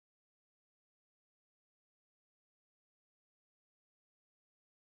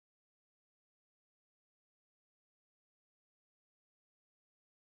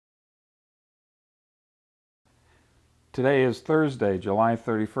Today is Thursday, July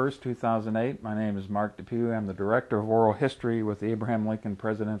 31st, 2008. My name is Mark Depew. I'm the Director of Oral History with the Abraham Lincoln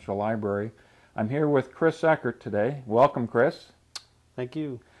Presidential Library. I'm here with Chris Eckert today. Welcome, Chris. Thank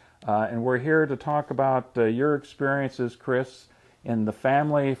you. And we're here to talk about your experiences, Chris, in the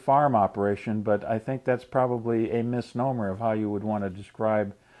family farm operation, but I think that's probably a misnomer of how you would want to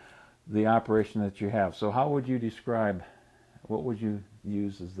describe the operation that you have. So how would you describe, what would you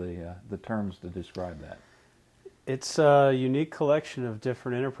use as the terms to describe that? It's a unique collection of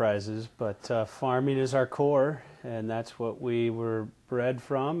different enterprises, but farming is our core, and that's what we were bred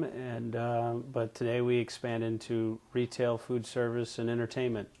from. And but today we expand into retail, food service, and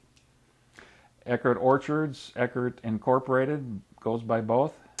entertainment. Eckert Orchards, Eckert Incorporated, goes by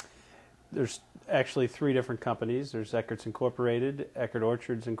both? There's actually three different companies. There's Eckert's Incorporated, Eckert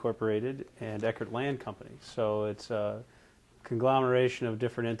Orchards Incorporated, and Eckert Land Company. So it's a conglomeration of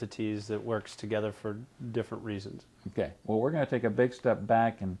different entities that works together for different reasons. Okay. Well, we're going to take a big step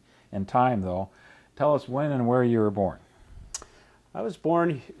back in time, though. Tell us when and where you were born. I was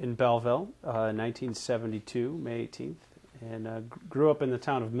born in Belleville, 1972, May 18th, and grew up in the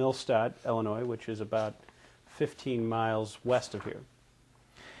town of Millstadt, Illinois, which is about 15 miles west of here.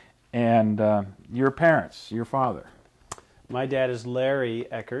 And your parents, your father? My dad is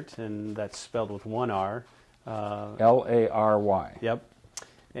Larry Eckert, and that's spelled with one R. L-A-R-Y. Yep.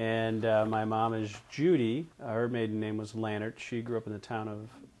 And my mom is Judy. Her maiden name was Lannert. She grew up in the town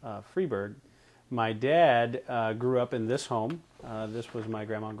of Freeburg. My dad grew up in this home. This was my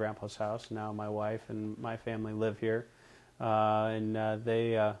grandma and grandpa's house. Now my wife and my family live here. And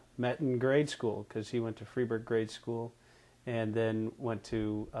they met in grade school because he went to Freeburg grade school and then went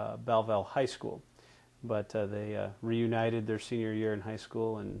to Belleville High School. But they reunited their senior year in high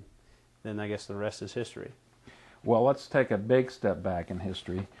school, and then I guess the rest is history. Well, let's take a big step back in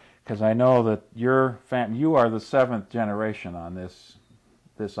history, because I know that you are the seventh generation on this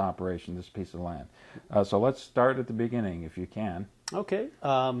operation, this piece of land. So let's start at the beginning, if you can. Okay.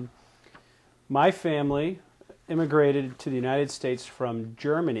 My family immigrated to the United States from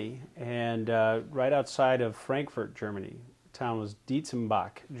Germany, and right outside of Frankfurt, Germany. The town was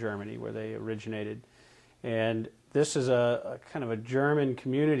Dietzenbach, Germany, where they originated. And this is a kind of a German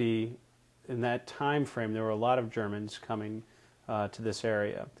community. In that time frame, there were a lot of Germans coming to this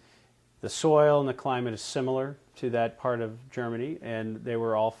area. The soil and the climate is similar to that part of Germany, and they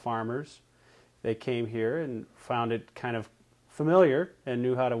were all farmers. They came here and found it kind of familiar and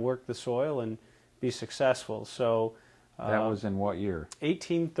knew how to work the soil and be successful. So that was in what year?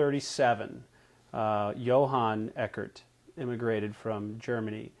 1837. Johann Eckert immigrated from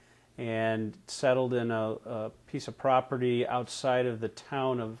Germany and settled in a piece of property outside of the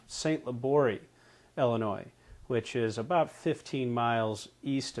town of St. Laborie, Illinois, which is about 15 miles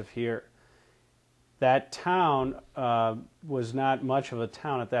east of here. That town was not much of a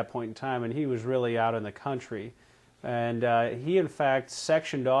town at that point in time, and he was really out in the country. And he, in fact,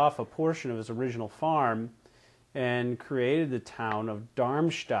 sectioned off a portion of his original farm and created the town of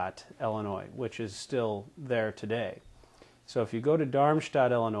Darmstadt, Illinois, which is still there today. So if you go to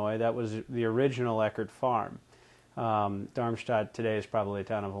Darmstadt, Illinois, that was the original Eckert farm. Darmstadt today is probably a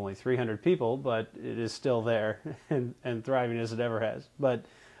town of only 300 people, but it is still there and thriving as it ever has. But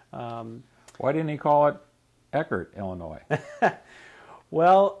why didn't he call it Eckert, Illinois?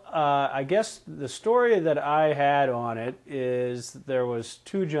 Well, I guess the story that I had on it is there were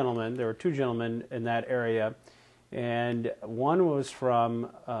two gentlemen in that area, and one was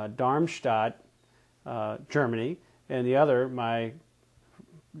from Darmstadt, Germany, and the other, my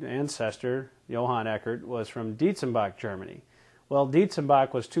ancestor, Johann Eckert, was from Dietzenbach, Germany. Well,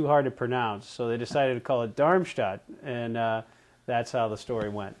 Dietzenbach was too hard to pronounce, so they decided to call it Darmstadt, and that's how the story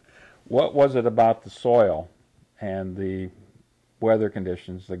went. What was it about the soil and the weather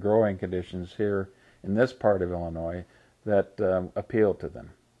conditions, the growing conditions here in this part of Illinois that appealed to them?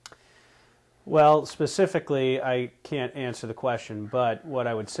 Well, specifically, I can't answer the question, but what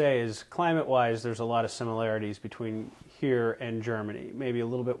I would say is climate-wise, there's a lot of similarities between here and Germany. Maybe a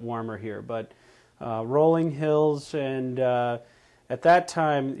little bit warmer here, but rolling hills, and at that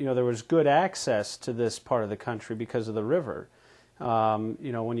time, there was good access to this part of the country because of the river.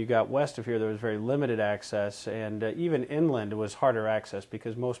 When you got west of here, there was very limited access, and even inland was harder access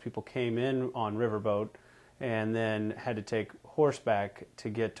because most people came in on riverboat and then had to take horseback to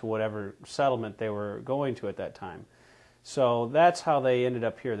get to whatever settlement they were going to at that time. So that's how they ended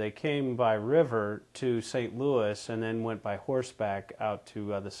up here. They came by river to St. Louis and then went by horseback out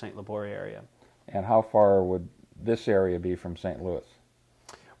to the St. Laborie area. And how far would this area be from St. Louis?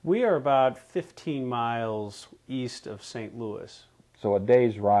 We are about 15 miles east of St. Louis. So a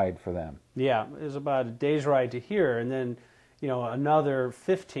day's ride for them. Yeah, it was about a day's ride to here, and then, you know, another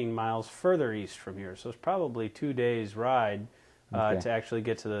 15 miles further east from here. So it's probably 2 days' ride Okay. to actually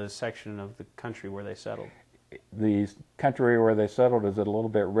get to the section of the country where they settled. The country where they settled, is it a little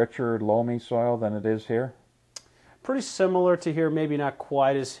bit richer, loamy soil than it is here? Pretty similar to here, maybe not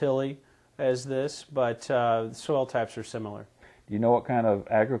quite as hilly as this, but soil types are similar. Do you know what kind of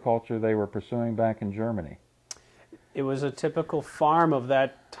agriculture they were pursuing back in Germany? It was a typical farm of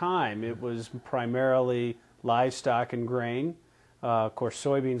that time. It was primarily livestock and grain. Of course,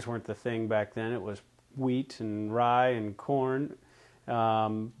 soybeans weren't the thing back then. It was wheat and rye and corn.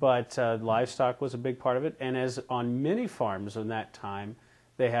 But livestock was a big part of it. And as on many farms in that time,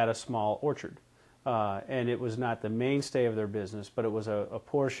 they had a small orchard. And it was not the mainstay of their business, but it was a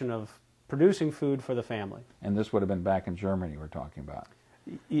portion of producing food for the family. And this would have been back in Germany we're talking about.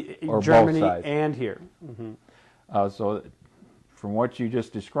 Or Germany both sides. and here. Mm-hmm. So from what you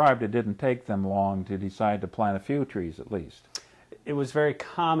just described, it didn't take them long to decide to plant a few trees at least. It was very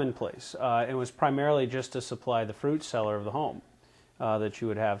commonplace. It was primarily just to supply the fruit cellar of the home, that you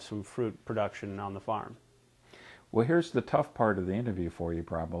would have some fruit production on the farm. Well, here's the tough part of the interview for you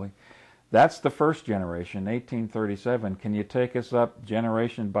probably. That's the first generation, 1837. Can you take us up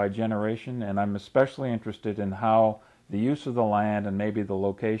generation by generation? And I'm especially interested in how the use of the land and maybe the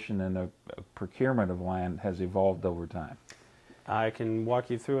location and the procurement of land has evolved over time. I can walk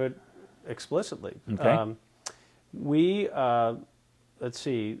you through it explicitly. Okay. Let's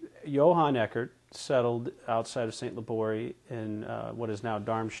see, Johann Eckert settled outside of St. Libory in what is now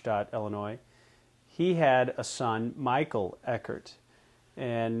Darmstadt, Illinois. He had a son, Michael Eckert,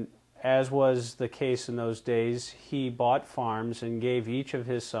 and as was the case in those days, he bought farms and gave each of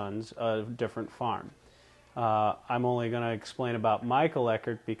his sons a different farm. I'm only going to explain about Michael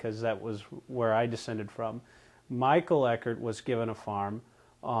Eckert because that was where I descended from. Michael Eckert was given a farm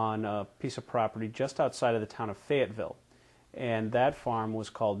on a piece of property just outside of the town of Fayetteville, and that farm was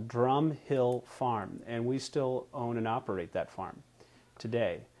called Drum Hill Farm, and we still own and operate that farm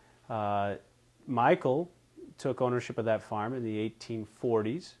today. Michael took ownership of that farm in the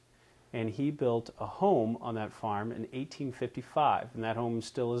 1840s, and he built a home on that farm in 1855, and that home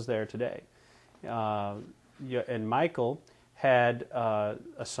still is there today. And Michael had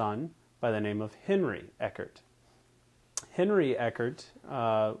a son by the name of Henry Eckert. Henry Eckert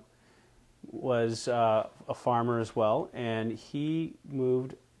was a farmer as well, and he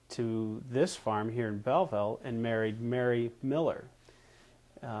moved to this farm here in Belleville and married Mary Miller.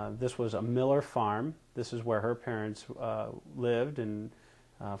 This was a Miller farm. This is where her parents lived and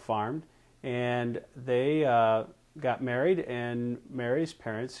farmed, and they got married, and Mary's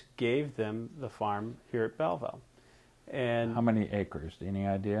parents gave them the farm here at Belleville. And how many acres? Any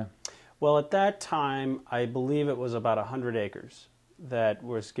idea? Well, at that time, I believe it was about 100 acres that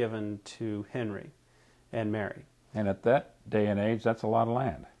was given to Henry and Mary. And at that day and age, that's a lot of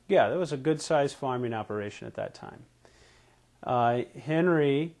land. Yeah, there was a good-sized farming operation at that time.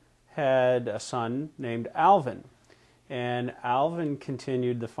 Henry had a son named Alvin, and Alvin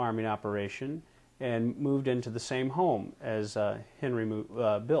continued the farming operation and moved into the same home as Henry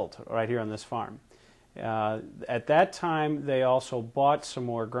built right here on this farm. At that time, they also bought some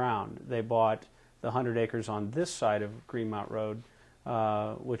more ground. They bought the 100 acres on this side of Greenmount Road,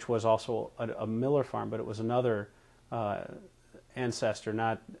 which was also a Miller farm, but it was another ancestor,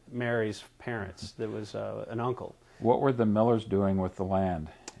 not Mary's parents. There was an uncle. What were the Millers doing with the land?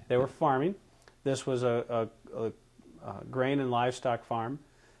 They were farming. This was a grain and livestock farm.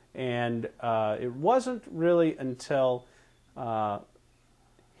 And it wasn't really until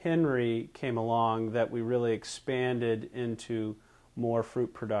Henry came along that we really expanded into more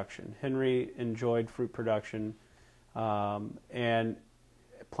fruit production. Henry enjoyed fruit production and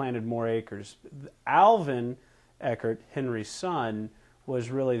planted more acres. Alvin Eckert, Henry's son,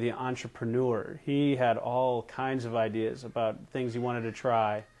 was really the entrepreneur. He had all kinds of ideas about things he wanted to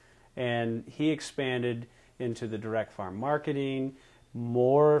try, and he expanded into the direct farm marketing,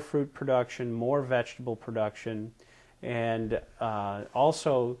 more fruit production, more vegetable production, and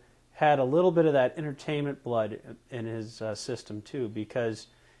also had a little bit of that entertainment blood in his system too, because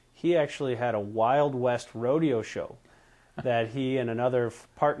he actually had a Wild West rodeo show that he and another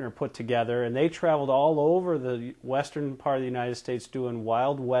partner put together, and they traveled all over the western part of the United States doing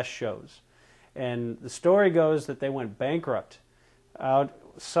Wild West shows. And the story goes that they went bankrupt out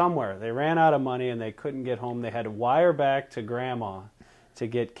somewhere. They ran out of money and they couldn't get home. They had to wire back to Grandma to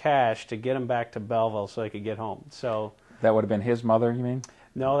get cash to get him back to Belleville so they could get home. So that would have been his mother, you mean?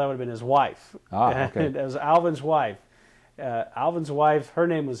 No, that would have been his wife. Ah, okay. It was Alvin's wife. Alvin's wife, her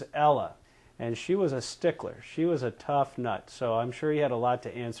name was Ella, And she was a stickler. She was a tough nut. So I'm sure he had a lot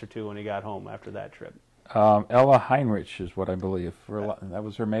to answer to when he got home after that trip. Ella Heinrich is what I believe. That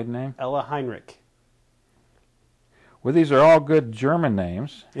was her maiden name? Ella Heinrich. Well, these are all good German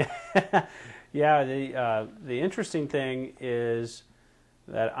names. Yeah, the interesting thing is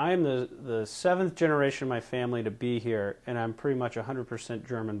that I am the seventh generation of my family to be here, and I'm pretty much 100%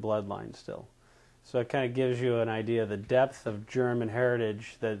 German bloodline still. So it kind of gives you an idea of the depth of German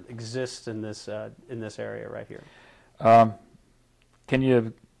heritage that exists in this area right here. Can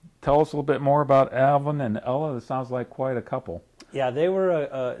you tell us a little bit more about Alvin and Ella? It sounds like quite a couple. Yeah, they were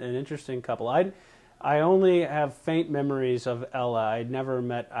an interesting couple. I only have faint memories of Ella. I'd never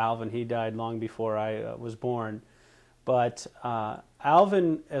met Alvin. He died long before I was born. But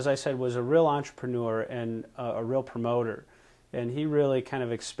Alvin, as I said, was a real entrepreneur and a real promoter. And he really kind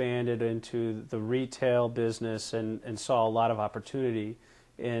of expanded into the retail business and saw a lot of opportunity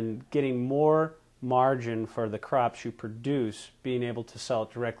in getting more margin for the crops you produce, being able to sell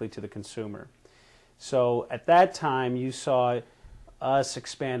it directly to the consumer. So at that time, you saw us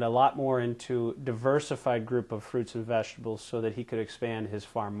expand a lot more into diversified group of fruits and vegetables so that he could expand his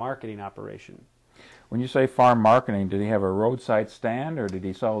farm marketing operation. When you say farm marketing, did he have a roadside stand, or did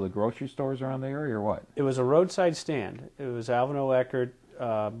he sell to the grocery stores around the area, or what? It was a roadside stand. It was Alvin O. Eckert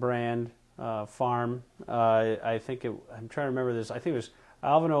brand farm. I'm trying to remember this. I think it was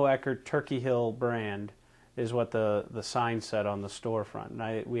Alvin O. Eckert Turkey Hill brand is what the sign said on the storefront.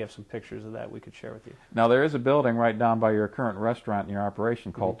 And we have some pictures of that we could share with you. Now, there is a building right down by your current restaurant in your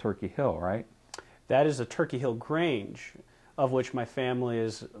operation called Turkey Hill, right? That is a Turkey Hill Grange, of which my family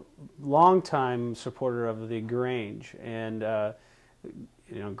is a longtime supporter of the Grange. And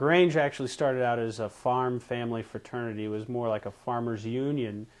Grange actually started out as a farm family fraternity. It was more like a farmers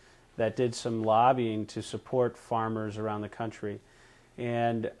union that did some lobbying to support farmers around the country.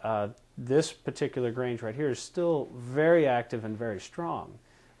 And this particular Grange right here is still very active and very strong.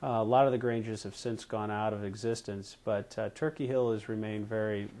 A lot of the Granges have since gone out of existence, but Turkey Hill has remained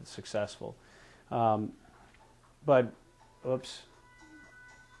very successful. But, oops,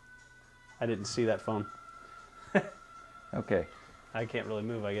 I didn't see that phone. Okay. I can't really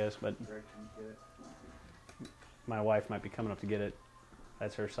move, I guess, but my wife might be coming up to get it.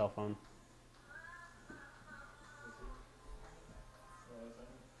 That's her cell phone.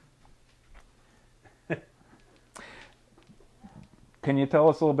 Can you tell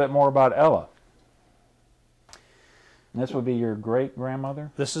us a little bit more about Ella? This would be your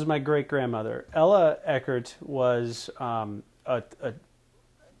great-grandmother? This is my great-grandmother. Ella Eckert was I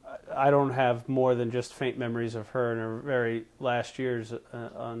don't have more than just faint memories of her in her very last years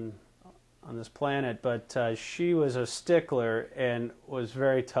on this planet, but she was a stickler and was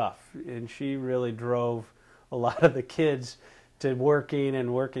very tough, and she really drove a lot of the kids to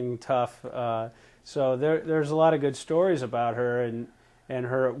working tough. So there's a lot of good stories about her and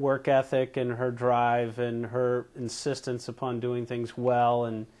her work ethic and her drive and her insistence upon doing things well.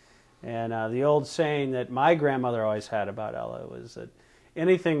 And the old saying that my grandmother always had about Ella was that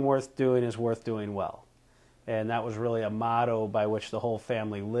anything worth doing is worth doing well. And that was really a motto by which the whole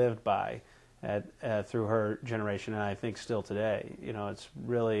family lived by through her generation, and I think still today. It's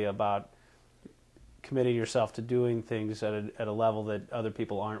really about committing yourself to doing things at a level that other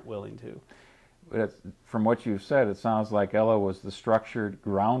people aren't willing to. From what you've said, it sounds like Ella was the structured,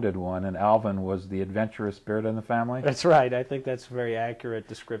 grounded one, and Alvin was the adventurous spirit in the family? That's right. I think that's a very accurate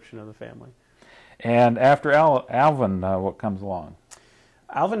description of the family. And after Alvin, what comes along?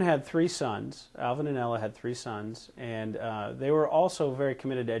 Alvin had three sons. Alvin and Ella had three sons, and they were also very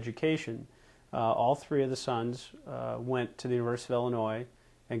committed to education. All three of the sons went to the University of Illinois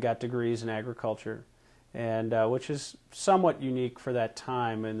and got degrees in agriculture, and which is somewhat unique for that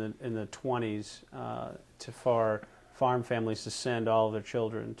time in the 20s for farm families to send all of their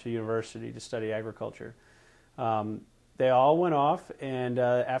children to university to study agriculture. They all went off, and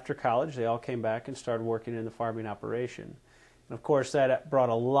after college, they all came back and started working in the farming operation. And of course, that brought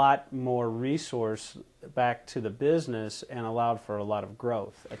a lot more resource back to the business and allowed for a lot of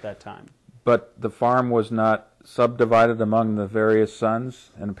growth at that time. But the farm was not subdivided among the various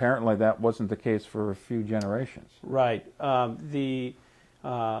sons, and apparently that wasn't the case for a few generations. Right. Along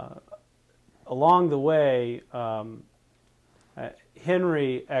the way,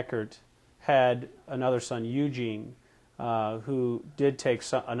 Henry Eckert had another son, Eugene, who did take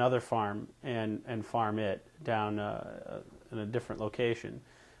another farm and farm it down in a different location.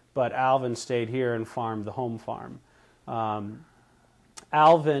 But Alvin stayed here and farmed the home farm.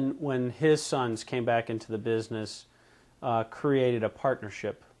 Alvin, when his sons came back into the business, created a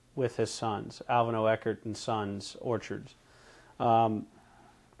partnership with his sons, Alvin O. Eckert and Sons Orchards.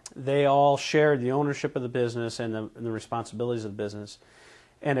 They all shared the ownership of the business and the responsibilities of the business.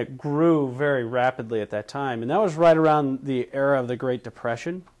 And it grew very rapidly at that time. And that was right around the era of the Great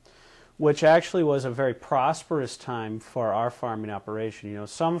Depression, which actually was a very prosperous time for our farming operation. You know,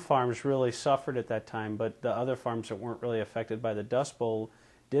 some farms really suffered at that time, but the other farms that weren't really affected by the Dust Bowl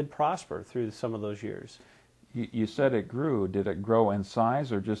did prosper through some of those years. You said it grew. Did it grow in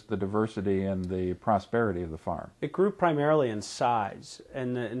size or just the diversity and the prosperity of the farm? It grew primarily in size.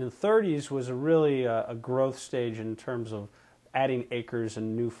 And in the 30s was really a growth stage in terms of adding acres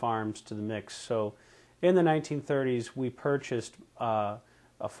and new farms to the mix. So in the 1930s, we purchased a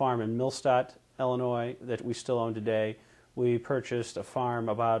farm in Millstadt, Illinois, that we still own today. We purchased a farm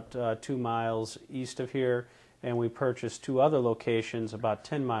about 2 miles east of here, and we purchased 2 other locations about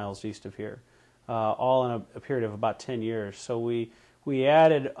 10 miles east of here, all in a period of about 10 years. So we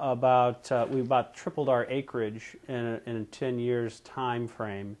added we about tripled our acreage in a 10 years time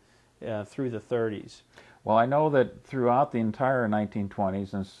frame through the 30s. Well, I know that throughout the entire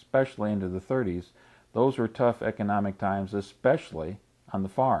 1920s, and especially into the 30s, those were tough economic times, especially on the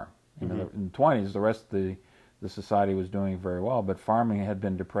farm. You know, in the 20s, the rest of the society was doing very well, but farming had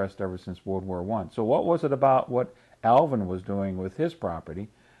been depressed ever since World War I. So what was it about what Alvin was doing with his property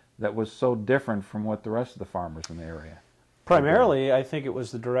that was so different from what the rest of the farmers in the area? Primarily, I think it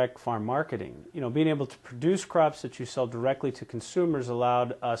was the direct farm marketing. You know, being able to produce crops that you sell directly to consumers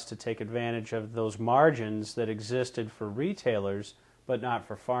allowed us to take advantage of those margins that existed for retailers, but not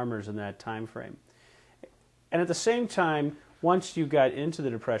for farmers in that time frame. And at the same time, once you got into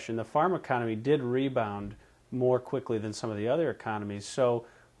the Depression, the farm economy did rebound more quickly than some of the other economies. So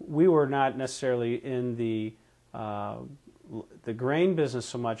we were not necessarily in the grain business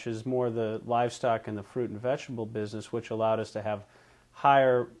so much as more the livestock and the fruit and vegetable business, which allowed us to have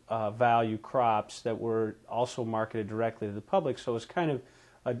higher value crops that were also marketed directly to the public. So it was kind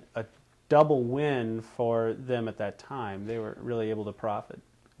of a double win for them at that time. They were really able to profit.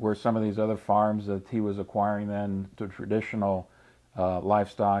 Were some of these other farms that he was acquiring then the traditional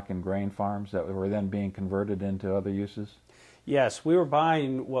livestock and grain farms that were then being converted into other uses? Yes, we were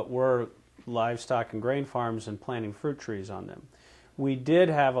buying what were livestock and grain farms and planting fruit trees on them. We did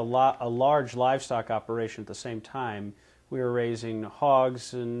have a large livestock operation at the same time. We were raising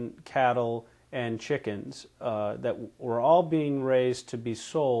hogs and cattle and chickens that were all being raised to be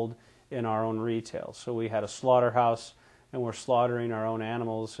sold in our own retail. So we had a slaughterhouse, and we're slaughtering our own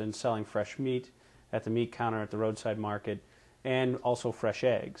animals and selling fresh meat at the meat counter at the roadside market, and also fresh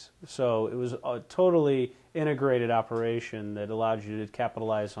eggs. So it was a totally integrated operation that allowed you to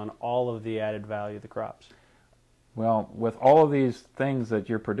capitalize on all of the added value of the crops. Well, with all of these things that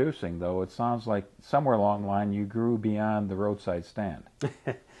you're producing, though, it sounds like somewhere along the line you grew beyond the roadside stand.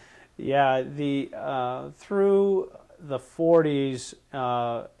 Yeah, through the 40s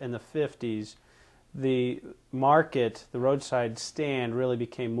and the 50s, the market, the roadside stand, really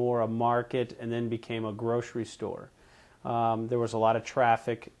became more a market and then became a grocery store. There was a lot of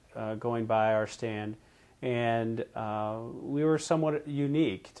traffic going by our stand, and we were somewhat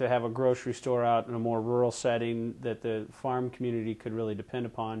unique to have a grocery store out in a more rural setting that the farm community could really depend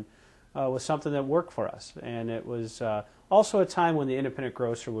upon. Was something that worked for us, and it was also a time when the independent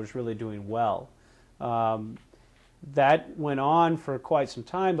grocer was really doing well. That went on for quite some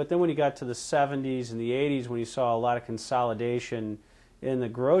time, but then when you got to the 70s and the 80s, when you saw a lot of consolidation in the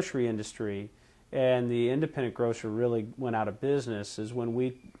grocery industry, and the independent grocer really went out of business, is when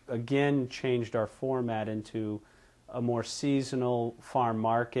we again changed our format into a more seasonal farm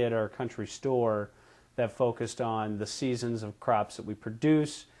market or country store that focused on the seasons of crops that we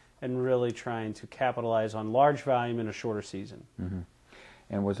produce and really trying to capitalize on large volume in a shorter season. Mm-hmm.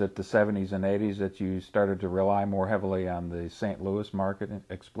 And was it the 70s and 80s that you started to rely more heavily on the St. Louis market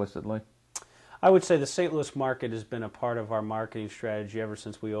explicitly? I would say the St. Louis market has been a part of our marketing strategy ever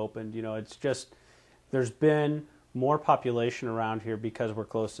since we opened. You know, it's just, there's been more population around here because we're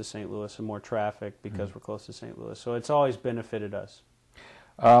close to St. Louis, and more traffic because we're close to St. Louis. So it's always benefited us.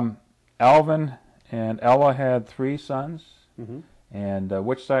 Alvin and Ella had 3 sons. Mm-hmm. And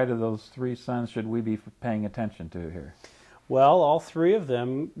which side of those 3 sons should we be paying attention to here? Well, all 3 of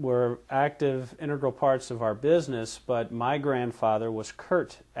them were active, integral parts of our business, but my grandfather was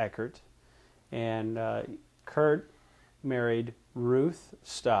Kurt Eckert, and Kurt married Ruth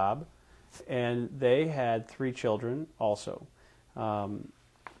Staub, and they had 3 children also.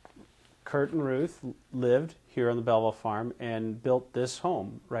 Kurt and Ruth lived here on the Belleville farm and built this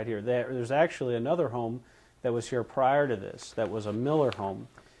home right here. There's actually another home that was here prior to this, that was a Miller home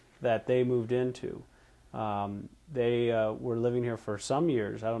that they moved into. They were living here for some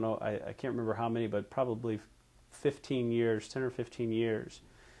years. I don't know, I can't remember how many, but probably 15 years, 10 or 15 years.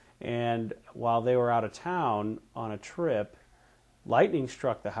 And while they were out of town on a trip, lightning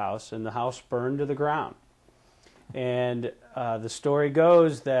struck the house, and the house burned to the ground. And the story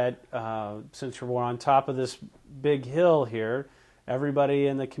goes that since we're on top of this big hill here, everybody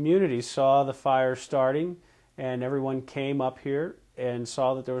in the community saw the fire starting, and everyone came up here and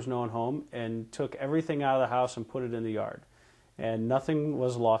saw that there was no one home and took everything out of the house and put it in the yard. And nothing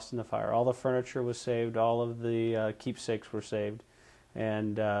was lost in the fire. All the furniture was saved, all of the keepsakes were saved,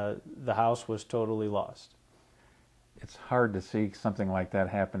 and the house was totally lost. It's hard to see something like that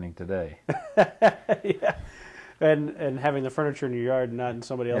happening today. Yeah. And having the furniture in your yard, not in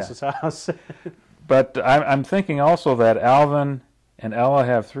somebody else's house. But I'm thinking also that Alvin and Ella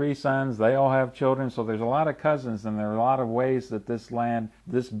have 3 sons. They all have children, so there's a lot of cousins, and there are a lot of ways that this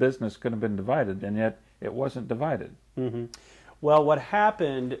business could have been divided, and yet it wasn't divided. Mm-hmm. Well, what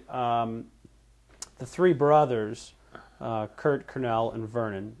happened, the 3 brothers, Kurt, Cornell, and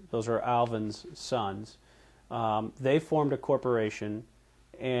Vernon, those are Alvin's sons, they formed a corporation,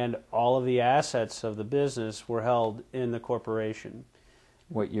 and all of the assets of the business were held in the corporation.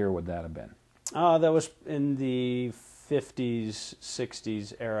 What year would that have been? That was in the 50s,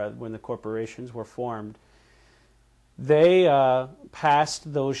 60s era when the corporations were formed. They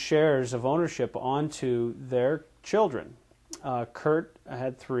passed those shares of ownership on to their children. Kurt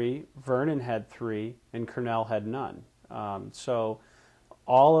had 3, Vernon had 3, and Cornell had none. So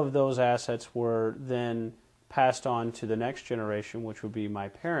all of those assets were then passed on to the next generation, which would be my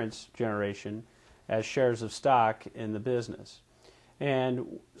parents' generation, as shares of stock in the business.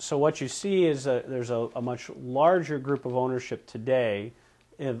 And so what you see is that there's a much larger group of ownership today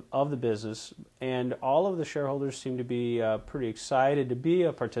of the business, and all of the shareholders seem to be pretty excited to be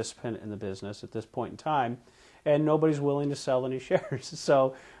a participant in the business at this point in time, and nobody's willing to sell any shares.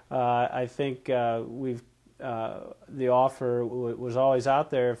 So I think the offer was always out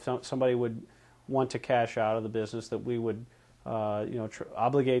there if somebody would want to cash out of the business, that we would we're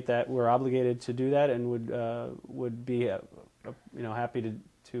obligated to do that, and would be happy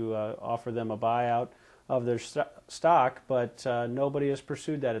to offer them a buyout of their stock, but nobody has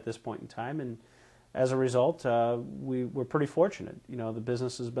pursued that at this point in time, and as a result, we're pretty fortunate. The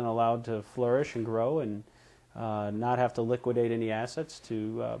business has been allowed to flourish and grow, and not have to liquidate any assets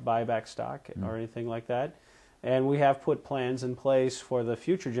to buy back stock or anything like that. And we have put plans in place for the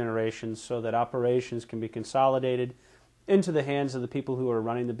future generations so that operations can be consolidated into the hands of the people who are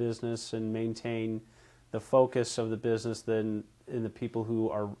running the business and maintain the focus of the business than in the people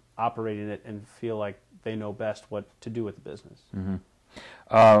who are operating it and feel like they know best what to do with the business.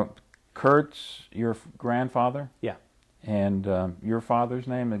 Mm-hmm. Kurt's your grandfather? Yeah. And your father's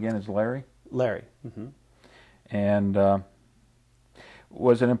name, again, is Larry? Larry. Mm-hmm. And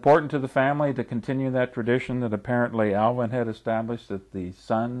was it important to the family to continue that tradition that apparently Alvin had established, that the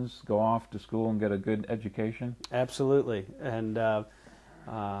sons go off to school and get a good education? Absolutely. And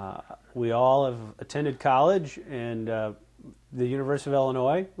we all have attended college, and the University of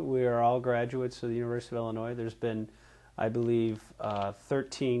Illinois. We are all graduates of the University of Illinois. There's been, I believe,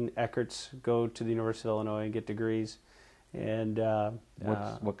 13 Eckerts go to the University of Illinois and get degrees. And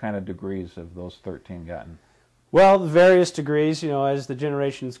what kind of degrees have those 13 gotten? Well, various degrees. As the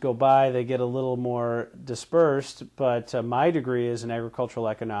generations go by, they get a little more dispersed. But my degree is in agricultural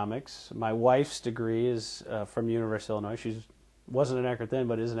economics. My wife's degree is from University of Illinois. She wasn't an Eckert then,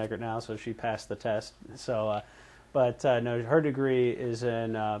 but is an Eckert now, so she passed the test. So, no, her degree is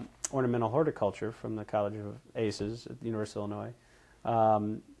in ornamental horticulture from the College of Aces at the University of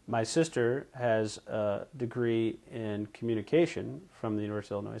Illinois. My sister has a degree in communication from the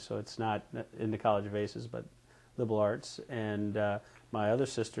University of Illinois, so it's not in the College of Aces, but liberal arts. And my other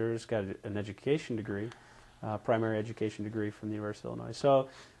sister's got an education degree, primary education degree from the University of Illinois. So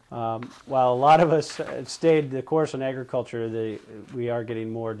while a lot of us stayed the course on agriculture, we are getting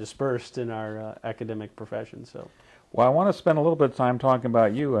more dispersed in our academic profession. So. Well, I want to spend a little bit of time talking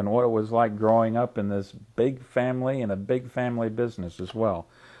about you and what it was like growing up in this big family and a big family business as well.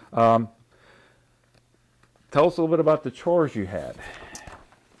 Tell us a little bit about the chores you had.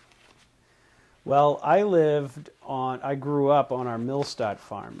 Well, I grew up on our Millstadt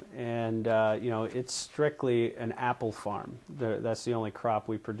farm, and it's strictly an apple farm. That's the only crop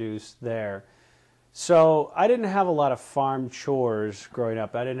we produce there. So I didn't have a lot of farm chores growing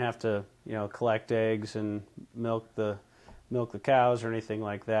up. I didn't have to, collect eggs and milk the cows or anything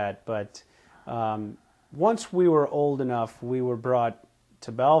like that. But once we were old enough, we were brought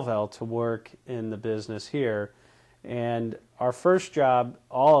to Belleville to work in the business here. And our first job,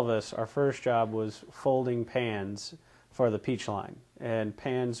 all of us, our first job was folding pans for the peach line. And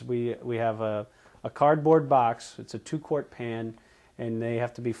pans, we have a cardboard box. It's a 2-quart pan, and they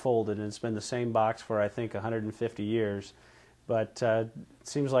have to be folded, and it's been the same box for, I think, 150 years. But it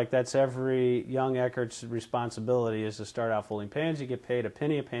seems like that's every young Eckert's responsibility, is to start out folding pans. You get paid a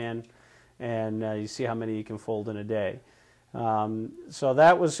penny a pan, and you see how many you can fold in a day. So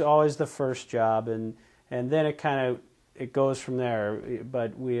that was always the first job, and then it goes from there.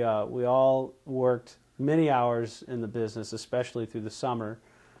 But we all worked many hours in the business, especially through the summer,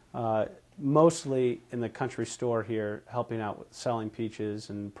 mostly in the country store here, helping out with selling peaches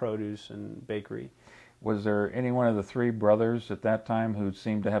and produce and bakery. Was there any one of the three brothers at that time who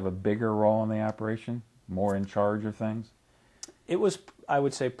seemed to have a bigger role in the operation, more in charge of things? It was, I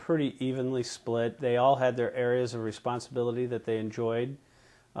would say, pretty evenly split. They all had their areas of responsibility that they enjoyed.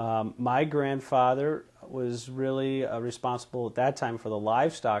 My grandfather was really responsible at that time for the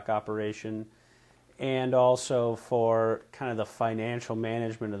livestock operation and also for kind of the financial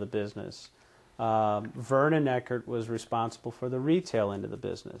management of the business. Vernon Eckert was responsible for the retail end of the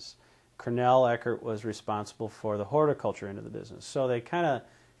business. Cornell Eckert was responsible for the horticulture end of the business. So they kind of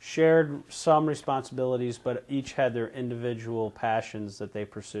shared some responsibilities, but each had their individual passions that they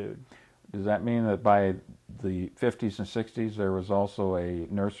pursued. Does that mean that by the 50s and 60s there was also a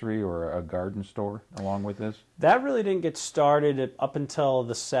nursery or a garden store along with this? That really didn't get started up until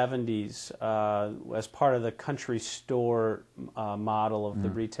the 70s as part of the country store model of the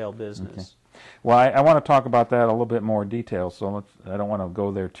retail business. Okay. Well, I want to talk about that a little bit more detail, so I don't want to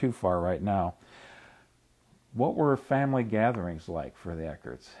go there too far right now. What were family gatherings like for the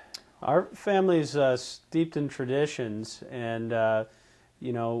Eckerts? Our family's steeped in traditions, and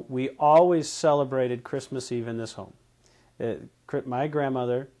we always celebrated Christmas Eve in this home. My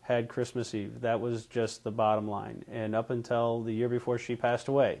grandmother had Christmas Eve. That was just the bottom line. And up until the year before she passed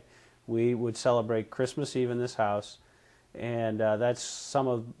away, we would celebrate Christmas Eve in this house. And that's some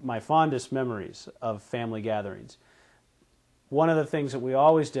of my fondest memories of family gatherings. One of the things that we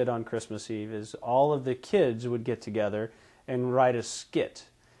always did on Christmas Eve is all of the kids would get together and write a skit.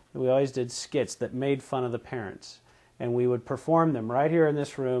 We always did skits that made fun of the parents. And we would perform them right here in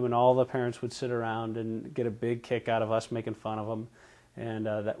this room, and all the parents would sit around and get a big kick out of us making fun of them. And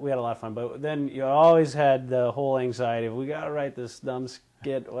we had a lot of fun. But then you always had the whole anxiety of, we got to write this dumb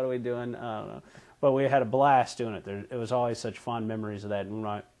skit. What are we doing? I don't know. But we had a blast doing it. It was always such fond memories of that. And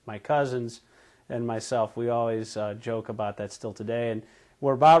my cousins and myself, we always joke about that still today. And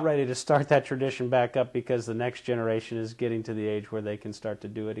we're about ready to start that tradition back up because the next generation is getting to the age where they can start to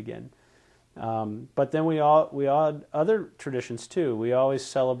do it again. But then we had other traditions too. We always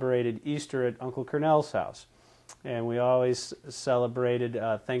celebrated Easter at Uncle Cornell's house. And we always celebrated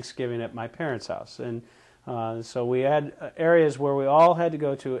Thanksgiving at my parents' house. And so we had areas where we all had to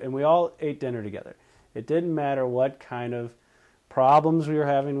go to, and we all ate dinner together. It didn't matter what kind of problems we were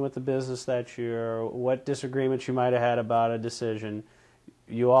having with the business that year, what disagreements you might have had about a decision.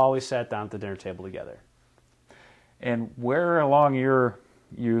 You always sat down at the dinner table together. And where along your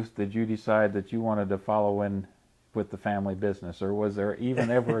youth did you decide that you wanted to follow in with the family business, or was there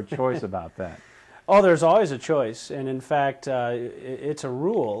even ever a choice about that? Oh, there's always a choice, and in fact, it's a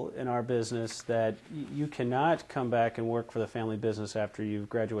rule in our business that you cannot come back and work for the family business after you've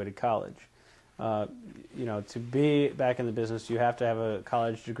graduated college. To be back in the business, you have to have a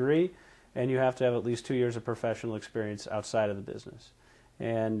college degree, and you have to have at least 2 years of professional experience outside of the business.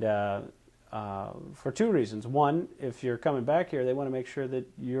 And for two reasons. One, if you're coming back here, they want to make sure that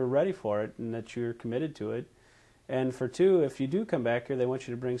you're ready for it and that you're committed to it. And for two, if you do come back here, they want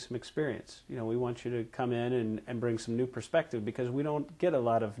you to bring some experience. We want you to come in and bring some new perspective, because we don't get a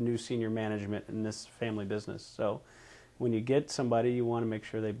lot of new senior management in this family business. So when you get somebody, you want to make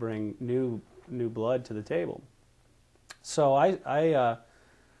sure they bring new blood to the table. So I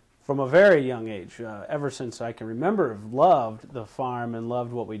from a very young age, ever since I can remember, have loved the farm and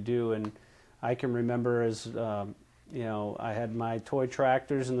loved what we do. And I can remember as I had my toy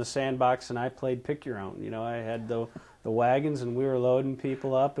tractors in the sandbox, and I played pick your own. I had the wagons, and we were loading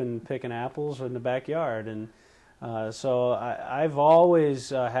people up and picking apples in the backyard. And so I've always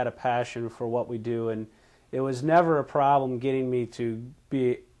had a passion for what we do, and it was never a problem getting me to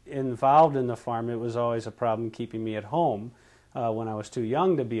be involved in the farm. It was always a problem keeping me at home when I was too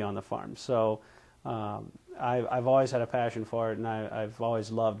young to be on the farm. So I've always had a passion for it, and I've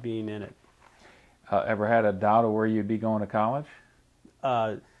always loved being in it. Ever had a doubt of where you'd be going to college?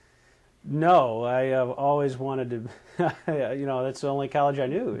 No, I have always wanted to. That's the only college I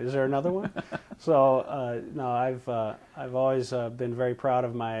knew. Is there another one? So no, I've always been very proud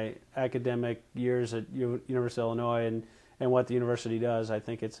of my academic years at University of Illinois and what the university does. I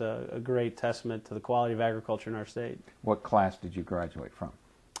think it's a great testament to the quality of agriculture in our state. What class did you graduate from?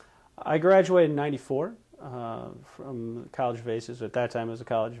 I graduated in '94. from College of ACES. At that time, it was the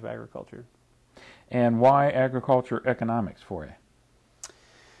College of Agriculture. And why agriculture economics for you?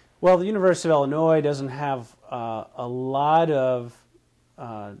 Well, the University of Illinois doesn't have a lot of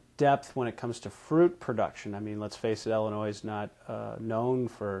depth when it comes to fruit production. I mean, let's face it, Illinois is not known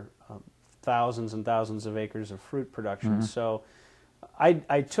for thousands and thousands of acres of fruit production. Mm-hmm. So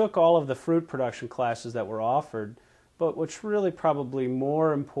I took all of the fruit production classes that were offered, but what's really probably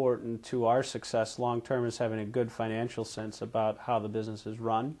more important to our success long term is having a good financial sense about how the business is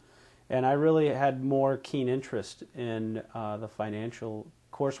run. And I really had more keen interest in the financial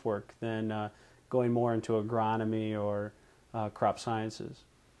coursework than going more into agronomy or crop sciences.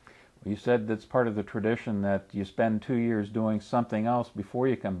 You said that's part of the tradition that you spend 2 years doing something else before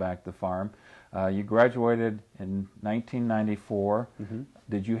you come back to farm. You graduated in 1994. Mm-hmm.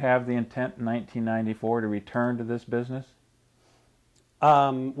 Did you have the intent in 1994 to return to this business?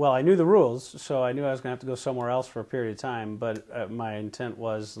 Well, I knew the rules, so I knew I was going to have to go somewhere else for a period of time, but my intent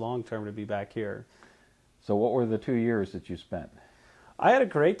was long-term to be back here. So what were the 2 years that you spent? I had a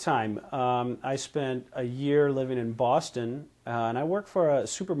great time. I spent a year living in Boston, and I worked for a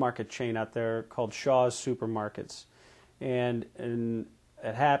supermarket chain out there called Shaw's Supermarkets. And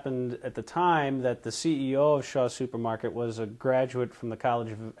it happened at the time that the CEO of Shaw's Supermarket was a graduate from the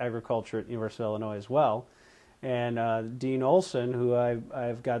College of Agriculture at the University of Illinois as well. And Dean Olson, who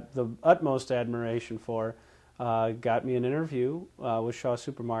I've got the utmost admiration for, got me an interview with Shaw's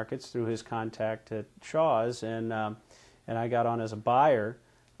Supermarkets through his contact at Shaw's, and I got on as a buyer,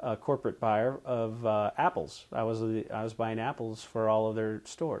 a corporate buyer of apples. I was buying apples for all of their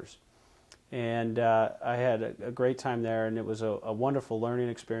stores, and I had a great time there, and it was a wonderful learning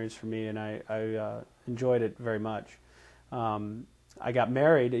experience for me, and I enjoyed it very much. I got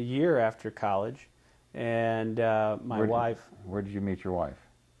married a year after college, and my wife. Where did you meet your wife?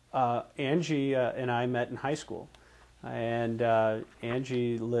 Angie and I met in high school. And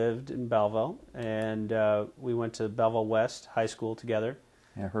Angie lived in Belleville, and we went to Belleville West High School together.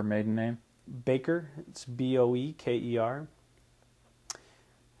 Yeah, her maiden name? Baker. It's Boeker.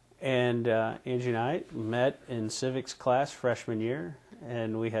 And Angie and I met in civics class freshman year,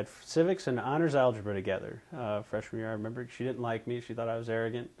 and we had civics and honors algebra together freshman year. I remember she didn't like me. She thought I was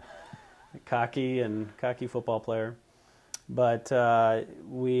arrogant, cocky football player. But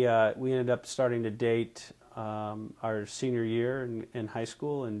we ended up starting to date our senior year in high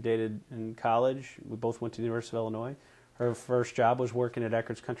school and dated in college. We both went to the University of Illinois. Her first job was working at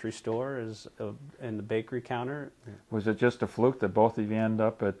Eckert's Country Store in the bakery counter. Was it just a fluke that both of you end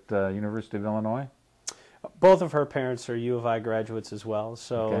up at University of Illinois? Both of her parents are U of I graduates as well,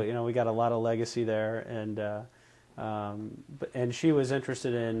 so Okay. we got a lot of legacy there. And she was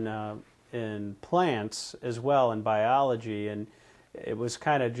interested in plants as well, in biology, and it was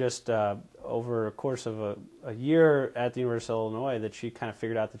kind of just over a course of a year at the University of Illinois that she kind of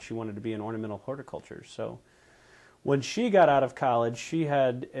figured out that she wanted to be in ornamental horticulture. So when she got out of college, she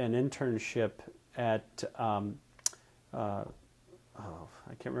had an internship at, I can't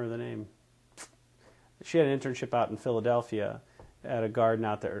remember the name. She had an internship out in Philadelphia at a garden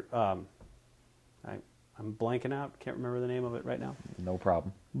out there. I'm blanking out. Can't remember the name of it right now. No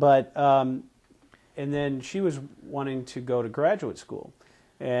problem. But and then she was wanting to go to graduate school.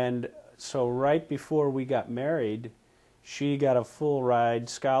 And so right before we got married, she got a full ride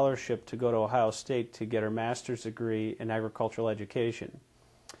scholarship to go to Ohio State to get her master's degree in agricultural education.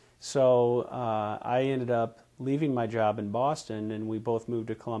 So I ended up leaving my job in Boston, and we both moved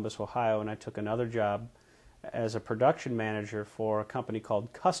to Columbus, Ohio, and I took another job as a production manager for a company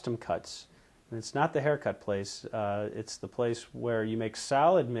called Custom Cuts. And it's not the haircut place. It's the place where you make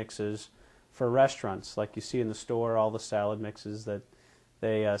salad mixes for restaurants, like you see in the store, all the salad mixes that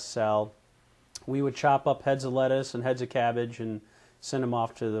they sell. We would chop up heads of lettuce and heads of cabbage and send them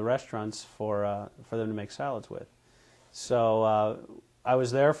off to the restaurants for them to make salads with. So I was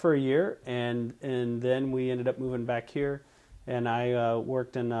there for a year, and then we ended up moving back here, and I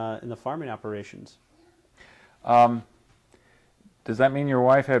worked in the farming operations. Does that mean your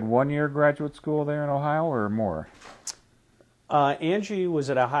wife had 1 year graduate school there in Ohio or more? Angie was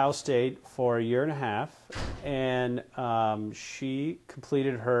at Ohio State for a year and a half, and she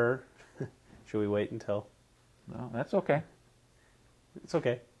completed her... Should we wait until... No, that's okay. It's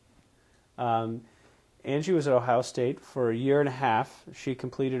okay. Angie was at Ohio State for a year and a half. She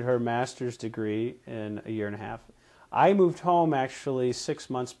completed her master's degree in a year and a half. I moved home actually 6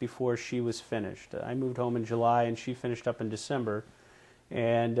 months before she was finished. I moved home in July, and she finished up in December.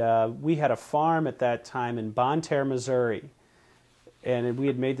 And we had a farm at that time in Bonne Terre, Missouri. And we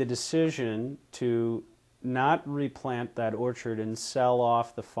had made the decision to not replant that orchard and sell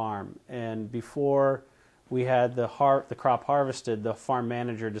off the farm. And before we had the crop harvested, the farm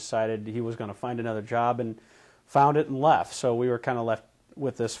manager decided he was going to find another job and found it and left. So we were kind of left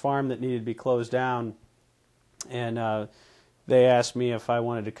with this farm that needed to be closed down. And they asked me if I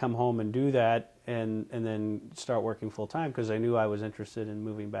wanted to come home and do that and then start working full time, because I knew I was interested in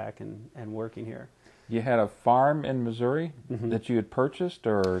moving back and working here. You had a farm in Missouri that you had purchased,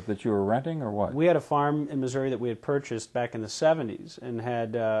 or that you were renting, or what? We had a farm in Missouri that we had purchased back in the 70s and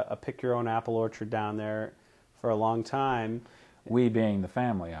had a pick-your-own apple orchard down there for a long time. We being the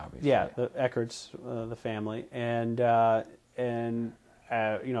family, obviously. Yeah, the Eckerts, the family. And you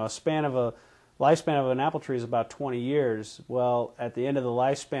know, lifespan of an apple tree is about 20 years. Well, at the end of the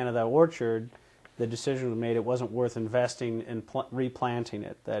lifespan of that orchard, the decision was made it wasn't worth investing in replanting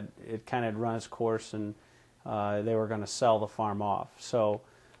it, that it kind of had run its course, and they were going to sell the farm off. So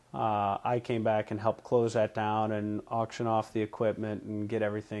I came back and helped close that down and auction off the equipment and get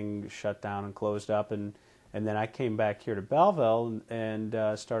everything shut down and closed up. And then I came back here to Belleville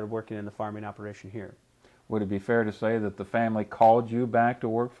and started working in the farming operation here. Would it be fair to say that the family called you back to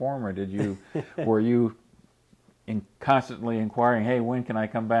work for them, or did you, were you constantly inquiring, hey, when can I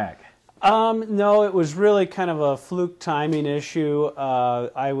come back? No, it was really kind of a fluke timing issue.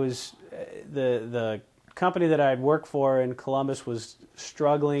 I was the company that I had worked for in Columbus was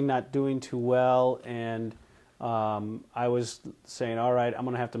struggling, not doing too well, and I was saying, all right, I'm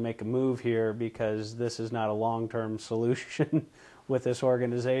going to have to make a move here because this is not a long-term solution with this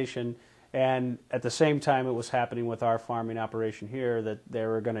organization. And at the same time, it was happening with our farming operation here that they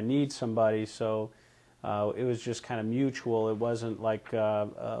were going to need somebody, so it was just kind of mutual. It wasn't like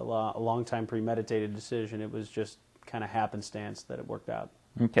a long-time premeditated decision. It was just kind of happenstance that it worked out.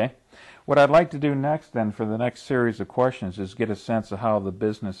 Okay. What I'd like to do next, then, for the next series of questions is get a sense of how the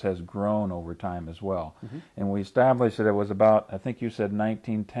business has grown over time as well. And we established that it was about, I think you said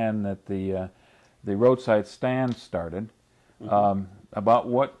 1910, that the roadside stand started. About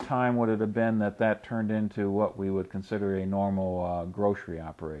what time would it have been that turned into what we would consider a normal grocery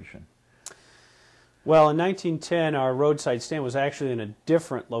operation? Well, in 1910, our roadside stand was actually in a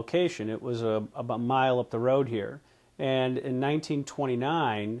different location. It was about a mile up the road here. And in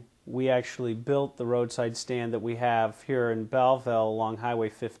 1929, we actually built the roadside stand that we have here in Belleville along Highway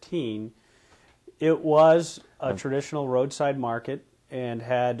 15. It was a traditional roadside market and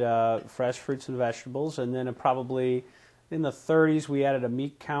had fresh fruits and vegetables, and then probably in the 30s, we added a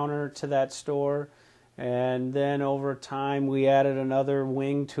meat counter to that store, and then over time we added another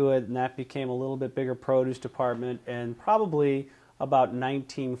wing to it, and that became a little bit bigger produce department, and probably about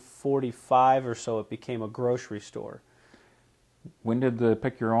 1945 or so it became a grocery store. When did the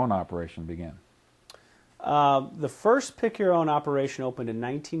pick-your-own operation begin? The first pick-your-own operation opened in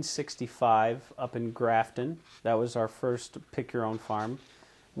 1965 up in Grafton. That was our first pick-your-own farm.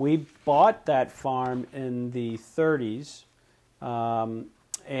 We bought that farm in the 30s,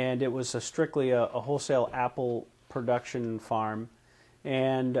 and it was strictly a wholesale apple production farm.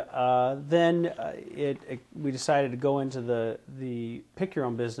 And then we decided to go into the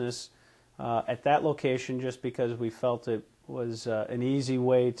pick-your-own business at that location just because we felt it was an easy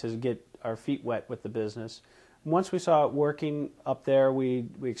way to get our feet wet with the business. Once we saw it working up there, we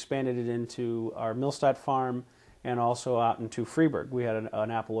expanded it into our Millstadt farm, and also out into Freeburg. We had an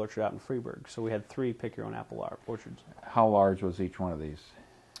apple orchard out in Freeburg, so we had 3 pick-your-own apple orchards. How large was each one of these?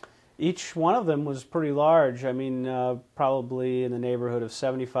 Each one of them was pretty large. I mean, probably in the neighborhood of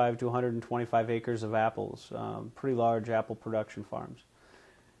 75 to 125 acres of apples. Pretty large apple production farms.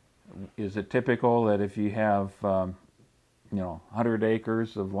 Is it typical that if you have, 100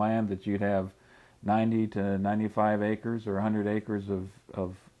 acres of land, that you'd have 90 to 95 acres or 100 acres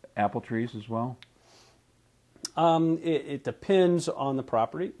of apple trees as well? It depends on the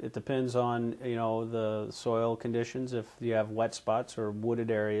property. It depends on the soil conditions, if you have wet spots or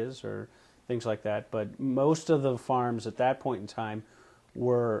wooded areas or things like that. But most of the farms at that point in time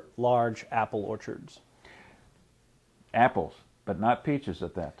were large apple orchards. Apples, but not peaches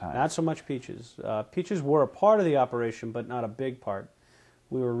at that time. Not so much peaches. Peaches were a part of the operation, but not a big part.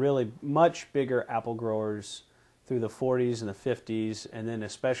 We were really much bigger apple growers through the 40s and the 50s, and then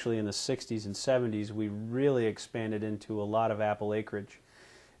especially in the 60s and 70s, we really expanded into a lot of apple acreage.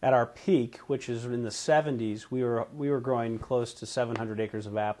 At our peak, which is in the 70s, we were growing close to 700 acres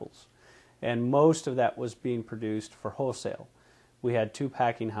of apples, and most of that was being produced for wholesale. We had 2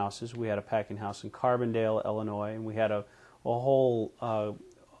 packing houses. We had a packing house in Carbondale, Illinois, and we had a whole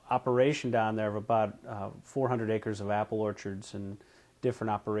operation down there of about 400 acres of apple orchards and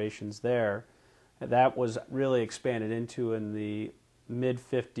different operations there. That was really expanded into in the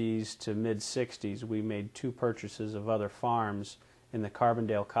mid-50s to mid-60s. We made 2 purchases of other farms in the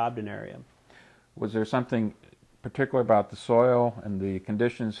Carbondale-Cobden area. Was there something particular about the soil and the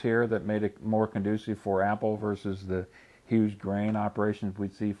conditions here that made it more conducive for apple versus the huge grain operations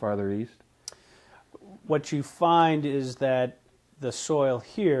we'd see farther east? What you find is that the soil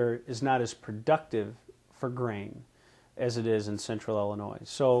here is not as productive for grain as it is in central Illinois.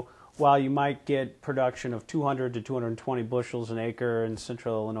 So while you might get production of 200 to 220 bushels an acre in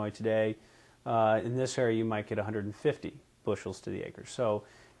central Illinois today, in this area you might get 150 bushels to the acre. So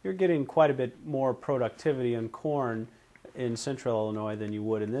you're getting quite a bit more productivity in corn in central Illinois than you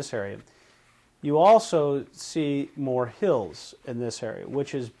would in this area. You also see more hills in this area,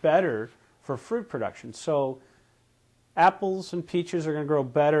 which is better for fruit production. So apples and peaches are going to grow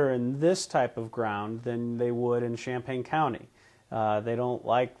better in this type of ground than they would in Champaign County. They don't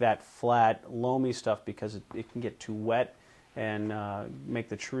like that flat, loamy stuff because it can get too wet and make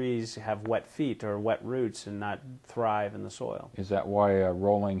the trees have wet feet or wet roots and not thrive in the soil. Is that why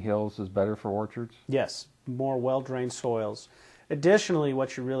rolling hills is better for orchards? Yes, more well-drained soils. Additionally,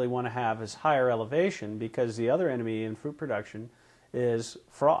 what you really want to have is higher elevation, because the other enemy in fruit production is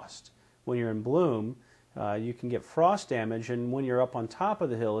frost. When you're in bloom, you can get frost damage, and when you're up on top of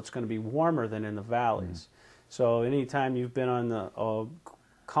the hill, it's going to be warmer than in the valleys. So anytime you've been on a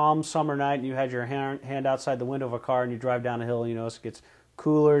calm summer night and you had your hand outside the window of a car and you drive down a hill, you notice it gets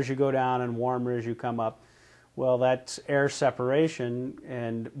cooler as you go down and warmer as you come up. Well, that's air separation,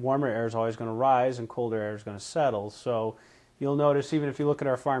 and warmer air is always going to rise and colder air is going to settle. So you'll notice, even if you look at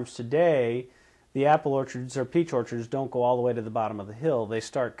our farms today, the apple orchards or peach orchards don't go all the way to the bottom of the hill. They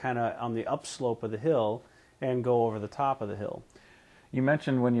start kind of on the upslope of the hill and go over the top of the hill. You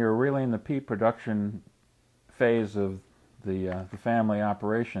mentioned when you were really in the peat production phase of the family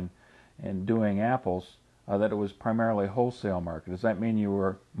operation and doing apples, that it was primarily wholesale market. Does that mean you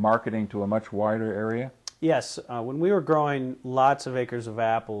were marketing to a much wider area? Yes. When we were growing lots of acres of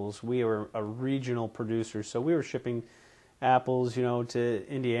apples, we were a regional producer, so we were shipping apples, to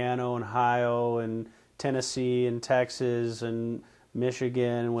Indiana, Ohio, and Tennessee, and Texas, and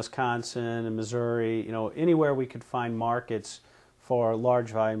Michigan, and Wisconsin, and Missouri, anywhere we could find markets for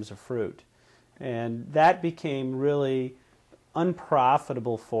large volumes of fruit. And that became really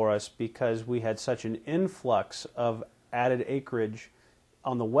unprofitable for us because we had such an influx of added acreage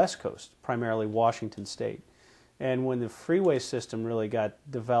on the West Coast, primarily Washington State. And when the freeway system really got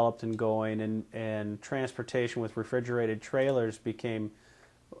developed and going, and transportation with refrigerated trailers became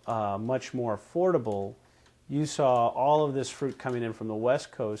much more affordable, you saw all of this fruit coming in from the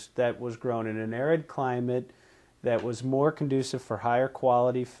West Coast that was grown in an arid climate that was more conducive for higher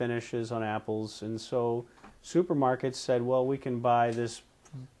quality finishes on apples. And so supermarkets said, well, we can buy this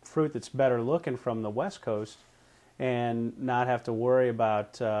fruit that's better looking from the West Coast and not have to worry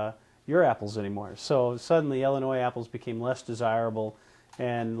about your apples anymore. So suddenly Illinois apples became less desirable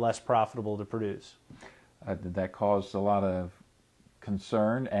and less profitable to produce. Did that cause a lot of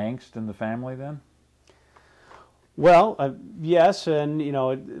concern, angst in the family then? Well, yes, and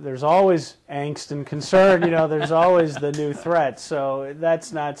there's always angst and concern. There's always the new threat. So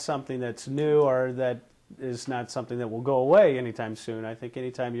that's not something that's new, or that is not something that will go away anytime soon. I think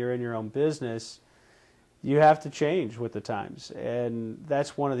anytime you're in your own business, you have to change with the times, and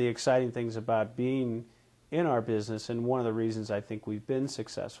that's one of the exciting things about being in our business. And one of the reasons I think we've been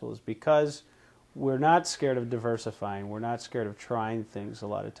successful is because we're not scared of diversifying. We're not scared of trying things a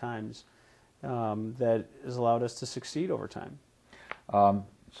lot of times. That has allowed us to succeed over time.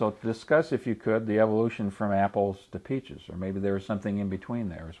 So discuss, if you could, the evolution from apples to peaches, or maybe there was something in between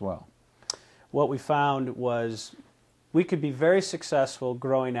there as well. What we found was we could be very successful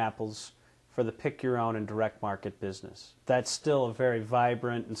growing apples for the pick-your-own and direct market business. That's still a very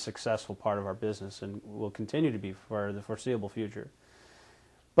vibrant and successful part of our business, and will continue to be for the foreseeable future.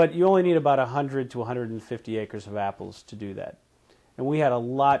 But you only need about 100 to 150 acres of apples to do that. And we had a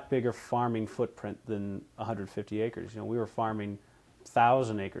lot bigger farming footprint than 150 acres. We were farming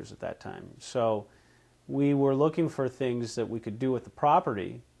 1,000 acres at that time. So we were looking for things that we could do with the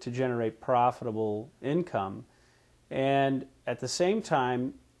property to generate profitable income. And at the same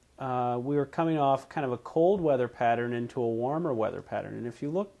time, we were coming off kind of a cold weather pattern into a warmer weather pattern. And if you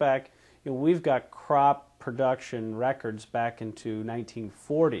look back, we've got crop production records back into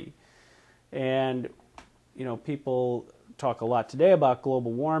 1940. And, people talk a lot today about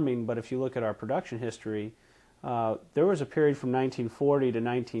global warming, but if you look at our production history, there was a period from 1940 to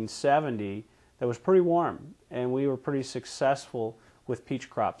 1970 that was pretty warm, and we were pretty successful with peach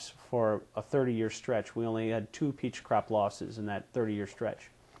crops for a 30-year stretch. We only had 2 peach crop losses in that 30-year stretch.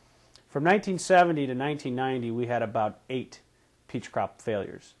 From 1970 to 1990, we had about 8 peach crop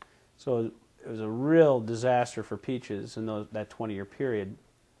failures. So it was a real disaster for peaches in that 20-year period.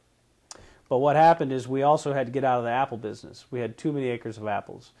 But what happened is we also had to get out of the apple business. We had too many acres of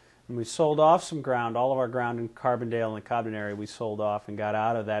apples. And we sold off some ground, all of our ground in Carbondale and the Cobden area we sold off and got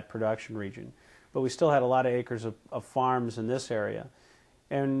out of that production region. But we still had a lot of acres of farms in this area.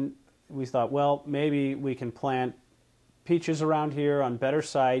 And we thought, well, maybe we can plant peaches around here on better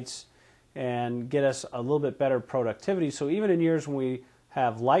sites and get us a little bit better productivity. So even in years when we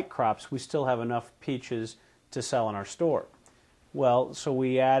have light crops, we still have enough peaches to sell in our store. Well, so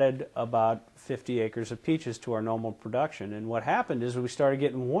we added about 50 acres of peaches to our normal production. And what happened is we started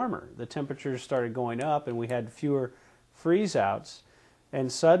getting warmer. The temperatures started going up and we had fewer freeze-outs.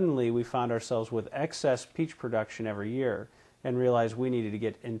 And suddenly we found ourselves with excess peach production every year and realized we needed to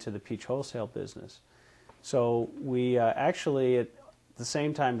get into the peach wholesale business. So we actually at the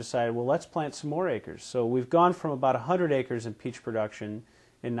same time decided, well, let's plant some more acres. So we've gone from about 100 acres in peach production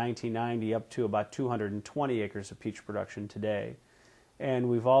in 1990 up to about 220 acres of peach production today. And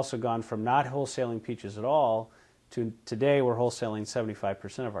we've also gone from not wholesaling peaches at all to today we're wholesaling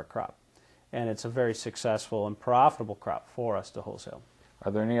 75% of our crop. And it's a very successful and profitable crop for us to wholesale.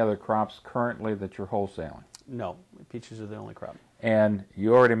 Are there any other crops currently that you're wholesaling? No, peaches are the only crop. And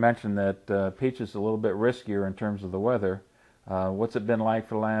you already mentioned that peach is a little bit riskier in terms of the weather. What's it been like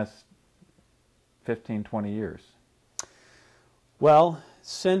for the last 15, 20 years? Well,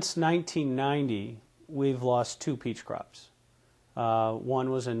 since 1990, we've lost 2 peach crops.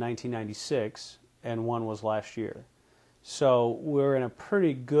 One was in 1996, and one was last year. So we're in a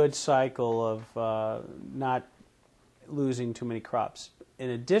pretty good cycle of not losing too many crops.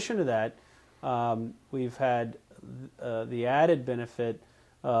 In addition to that, we've had the added benefit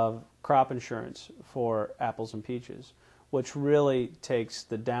of crop insurance for apples and peaches, which really takes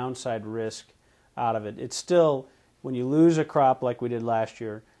the downside risk out of it. It's still, when you lose a crop like we did last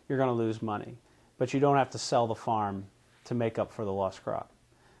year, you're going to lose money, but you don't have to sell the farm to make up for the lost crop.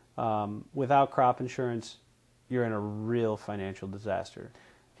 Without crop insurance, you're in a real financial disaster.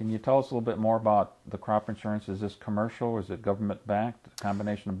 Can you tell us a little bit more about the crop insurance? Is this commercial or is it government-backed, a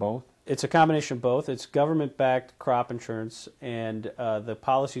combination of both? It's a combination of both. It's government-backed crop insurance, and the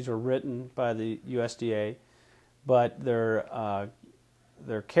policies are written by the USDA, but they're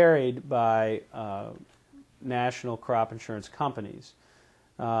carried by national crop insurance companies.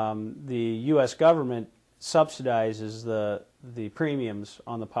 The U.S. government subsidizes the premiums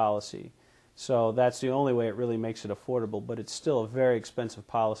on the policy. So that's the only way it really makes it affordable, but it's still a very expensive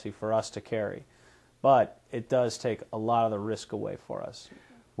policy for us to carry. But it does take a lot of the risk away for us.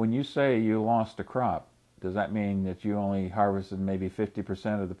 When you say you lost a crop, does that mean that you only harvested maybe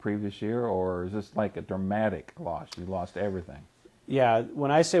 50% of the previous year, or is this like a dramatic loss? You lost everything. Yeah,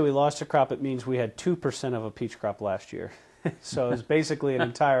 when I say we lost a crop, it means we had 2% of a peach crop last year. So it's basically an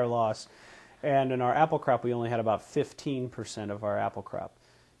entire loss. And in our apple crop, we only had about 15% of our apple crop.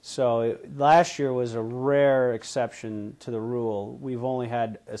 So last year was a rare exception to the rule. We've only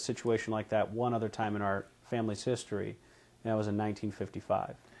had a situation like that one other time in our family's history, and that was in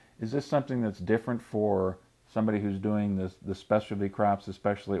 1955. Is this something that's different for somebody who's doing the specialty crops,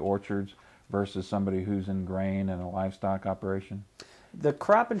 especially orchards, versus somebody who's in grain and a livestock operation? The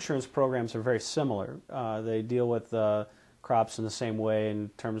crop insurance programs are very similar. They deal with crops in the same way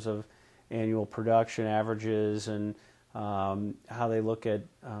in terms of annual production averages and how they look at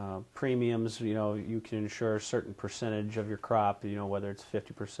premiums. You know, you can insure a certain percentage of your crop, you know, whether it's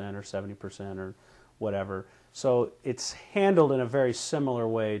 50% or 70% or whatever. So it's handled in a very similar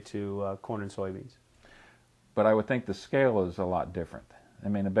way to corn and soybeans. But I would think the scale is a lot different. I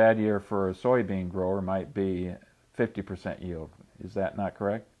mean, a bad year for a soybean grower might be 50% yield. Is that not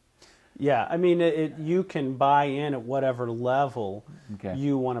correct? Yeah, I mean, you can buy in at whatever level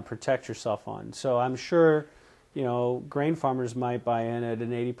you want to protect yourself on. So I'm sure, you know, grain farmers might buy in at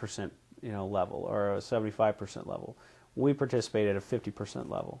an 80% level or a 75% level. We participate at a 50%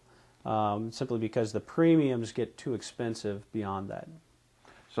 level, simply because the premiums get too expensive beyond that.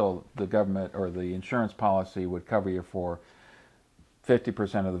 So the government or the insurance policy would cover you for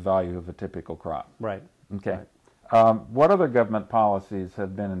 50% of the value of a typical crop. Right. Okay. Right. What other government policies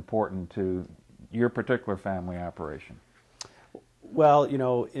have been important to your particular family operation? Well, you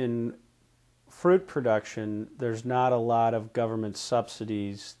know, in fruit production, there's not a lot of government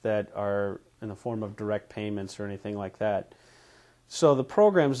subsidies that are in the form of direct payments or anything like that. So the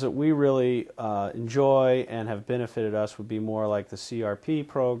programs that we really enjoy and have benefited us would be more like the CRP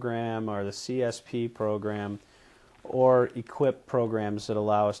program or the CSP program, or equip programs that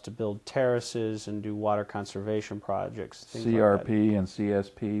allow us to build terraces and do water conservation projects. CRP and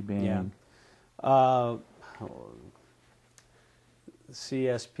CSP being? Yeah.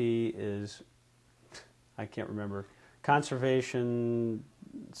 CSP is, I can't remember, conservation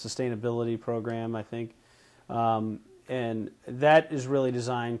sustainability program, I think. And that is really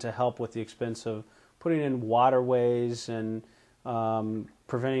designed to help with the expense of putting in waterways and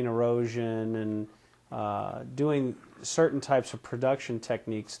preventing erosion and doing certain types of production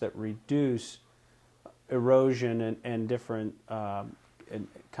techniques that reduce erosion and different and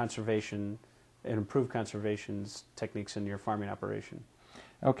conservation and improve conservation techniques in your farming operation.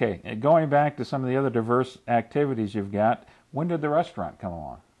 Okay, going back to some of the other diverse activities you've got, when did the restaurant come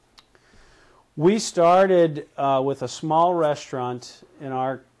along? We started with a small restaurant in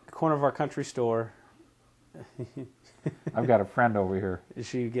our corner of our country store. I've got a friend over here. Is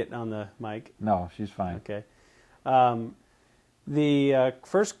she getting on the mic? No, she's fine. Okay. The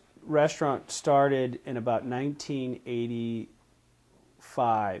first restaurant started in about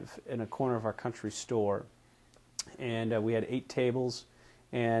 1985 in a corner of our country store. And we had 8 tables,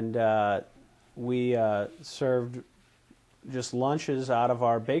 and we served just lunches out of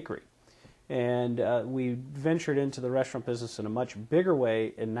our bakery. And we ventured into the restaurant business in a much bigger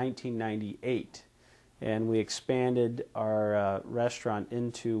way in 1998. And we expanded our restaurant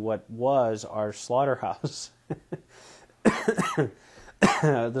into what was our slaughterhouse. The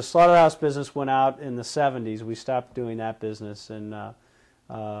slaughterhouse business went out in the 70s. We stopped doing that business, and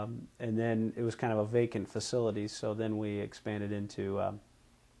then it was kind of a vacant facility. So then we expanded into, I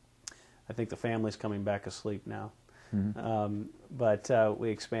think the family's coming back asleep now. Mm-hmm. But we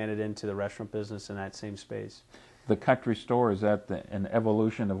expanded into the restaurant business in that same space. The country store, is that an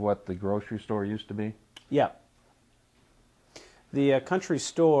evolution of what the grocery store used to be? Yeah. The country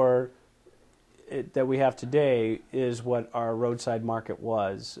store that we have today is what our roadside market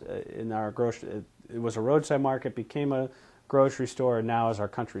was. In our it was a roadside market, became a grocery store, and now is our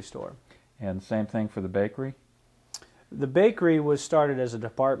country store. And same thing for the bakery? The bakery was started as a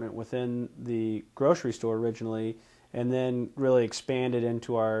department within the grocery store originally, and then really expanded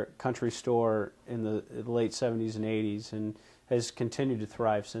into our country store in the late 70s and 80s, and has continued to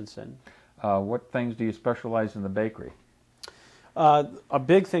thrive since then. What things do you specialize in the bakery? A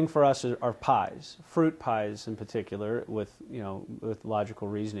big thing for us are pies, fruit pies in particular, with logical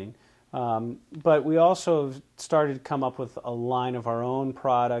reasoning. But we also started to come up with a line of our own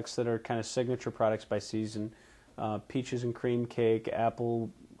products that are kind of signature products by season: peaches and cream cake, apple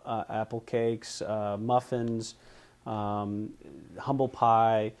cakes, muffins, humble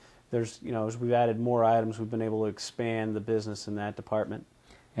pie. There's as we've added more items, we've been able to expand the business in that department.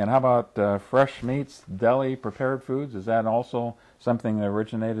 And how about fresh meats, deli, prepared foods? Is that also something that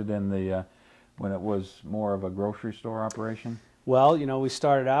originated in the when it was more of a grocery store operation? Well, we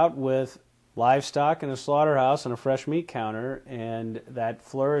started out with livestock in a slaughterhouse and a fresh meat counter, and that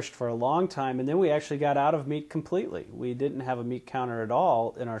flourished for a long time. And then we actually got out of meat completely. We didn't have a meat counter at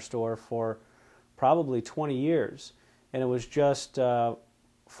all in our store for probably 20 years. And it was just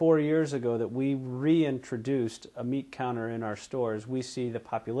 4 years ago that we reintroduced a meat counter in our stores. We see the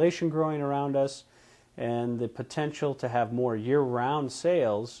population growing around us and the potential to have more year-round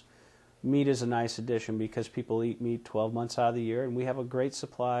sales. Meat is a nice addition because people eat meat 12 months out of the year, and we have a great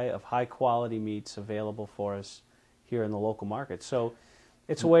supply of high-quality meats available for us here in the local market. So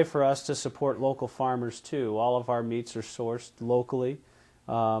it's a way for us to support local farmers too. All of our meats are sourced locally,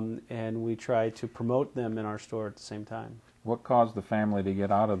 and we try to promote them in our store at the same time. What caused the family to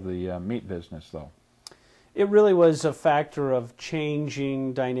get out of the meat business, though? It really was a factor of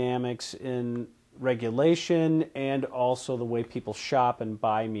changing dynamics in regulation and also the way people shop and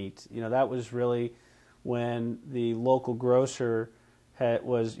buy meat. That was really when the local grocer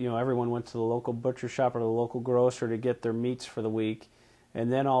everyone went to the local butcher shop or the local grocer to get their meats for the week.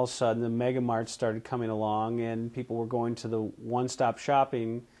 And then all of a sudden the mega marts started coming along, and people were going to the one-stop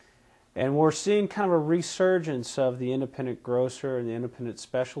shopping. And we're seeing kind of a resurgence of the independent grocer and the independent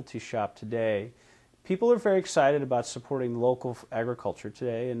specialty shop today. People are very excited about supporting local agriculture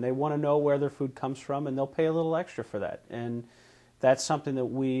today, and they want to know where their food comes from, and they'll pay a little extra for that. And that's something that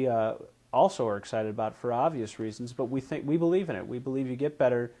we also are excited about for obvious reasons, but we believe in it. We believe you get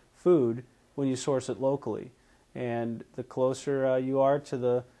better food when you source it locally. And the closer you are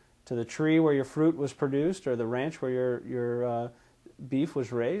to the tree where your fruit was produced, or the ranch where your beef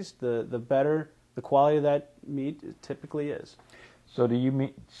was raised, the better the quality of that meat typically is. So do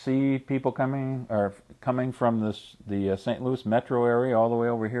you see people coming from the St. Louis metro area all the way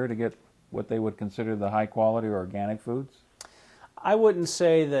over here to get what they would consider the high quality organic foods? I wouldn't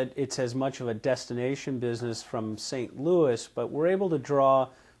say that it's as much of a destination business from St. Louis, but we're able to draw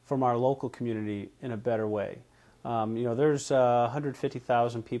from our local community in a better way. There's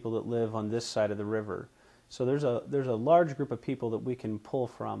 150,000 people that live on this side of the river. So there's a large group of people that we can pull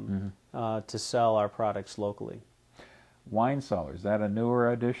from to sell our products locally. wine cellar. Is that a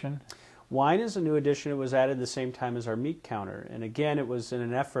newer addition? Wine is a new addition. It was added the same time as our meat counter. And again, it was in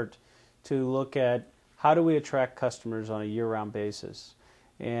an effort to look at how do we attract customers on a year-round basis.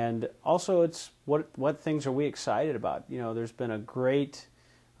 And also, it's what things are we excited about? You know, there's been a great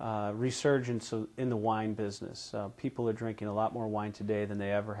resurgence in the wine business. People are drinking a lot more wine today than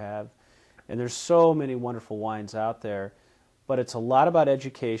they ever have. And there's so many wonderful wines out there. But it's a lot about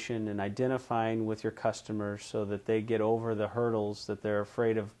education and identifying with your customers so that they get over the hurdles that they're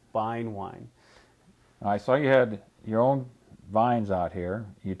afraid of buying wine. I saw you had your own vines out here.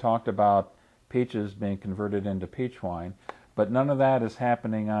 You talked about peaches being converted into peach wine, but none of that is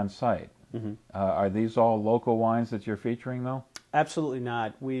happening on site. Mm-hmm. Are these all local wines that you're featuring, though? Absolutely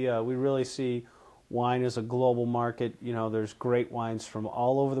not. We really see wine as a global market. You know, there's great wines from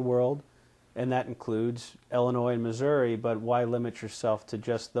all over the world, and that includes Illinois and Missouri, but why limit yourself to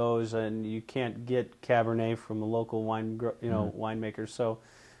just those? And you can't get Cabernet from a local wine, winemaker. So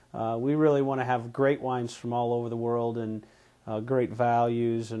we really want to have great wines from all over the world and great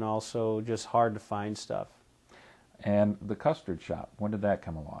values, and also just hard to find stuff. And the custard shop, when did that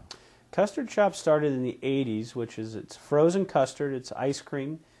come along? Custard shop started in the 80s, which is it's frozen custard, it's ice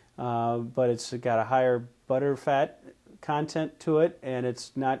cream, but it's got a higher butter fat content to it, and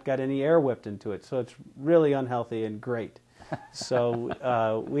it's not got any air whipped into it, so it's really unhealthy and great.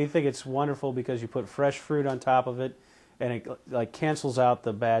 So we think it's wonderful because you put fresh fruit on top of it, and it like cancels out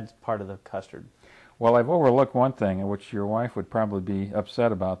the bad part of the custard. Well, I've overlooked one thing, which your wife would probably be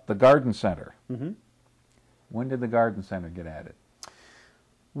upset about, the garden center. Mm-hmm. When did the garden center get added?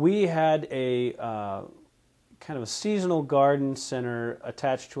 We had a kind of a seasonal garden center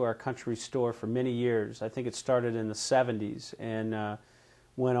attached to our country store for many years. I think it started in the 70s and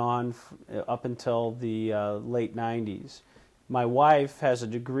went on up until the late 90s. My wife has a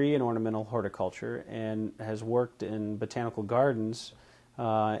degree in ornamental horticulture and has worked in botanical gardens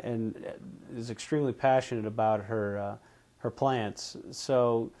and is extremely passionate about her plants.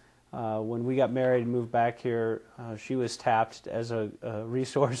 So when we got married and moved back here, she was tapped as a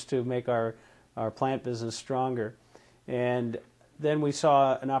resource to make our plant business stronger. And then we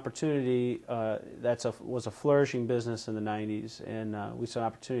saw an opportunity was a flourishing business in the 90s, and we saw an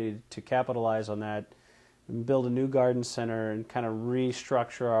opportunity to capitalize on that and build a new garden center and kind of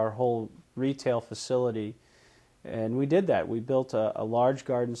restructure our whole retail facility. And we did that. We built a large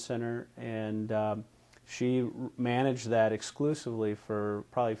garden center, and she managed that exclusively for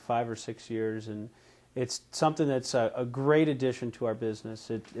probably 5 or 6 years, and it's something that's a great addition to our business.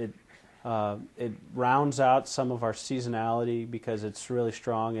 It rounds out some of our seasonality because it's really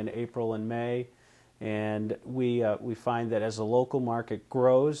strong in April and May, and we find that as the local market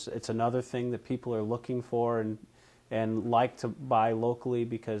grows, it's another thing that people are looking for and like to buy locally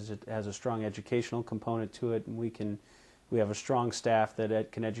because it has a strong educational component to it, and we have a strong staff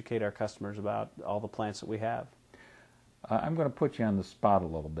that can educate our customers about all the plants that we have. I'm going to put you on the spot a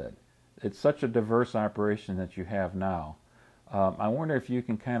little bit. It's such a diverse operation that you have now. I wonder if you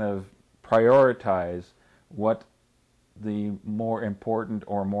can kind of prioritize what the more important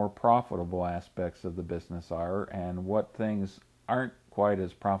or more profitable aspects of the business are and what things aren't quite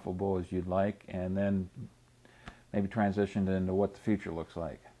as profitable as you'd like, and then maybe transition into what the future looks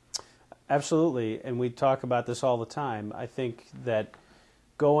like. Absolutely, and we talk about this all the time. I think that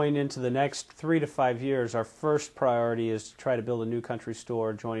going into the next 3 to 5 years, our first priority is to try to build a new country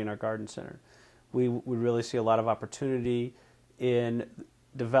store joining our garden center. We really see a lot of opportunity in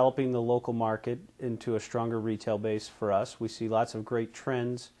developing the local market into a stronger retail base for us. We see lots of great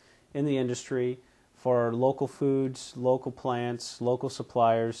trends in the industry for local foods, local plants, local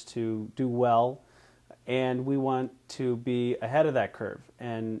suppliers to do well, and we want to be ahead of that curve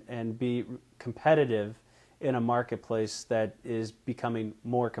and be competitive in a marketplace that is becoming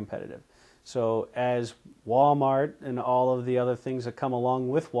more competitive. So as Walmart and all of the other things that come along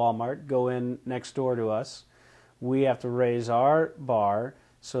with Walmart go in next door to us, we have to raise our bar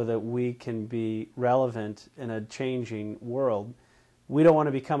so that we can be relevant in a changing world. We don't want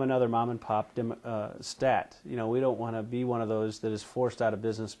to become another mom and pop stat. You know, we don't want to be one of those that is forced out of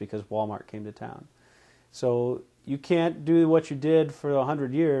business because Walmart came to town. So you can't do what you did for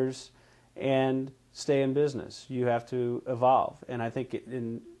 100 years and stay in business. You have to evolve. And I think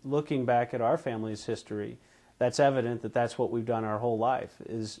in looking back at our family's history, that's evident that that's what we've done our whole life,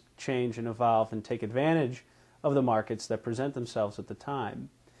 is change and evolve and take advantage of the markets that present themselves at the time.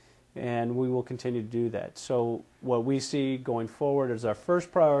 And we will continue to do that. So what we see going forward as our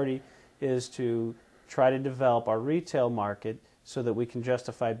first priority is to try to develop our retail market so that we can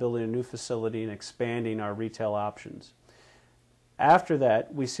justify building a new facility and expanding our retail options. After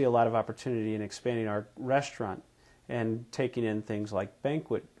that, we see a lot of opportunity in expanding our restaurant and taking in things like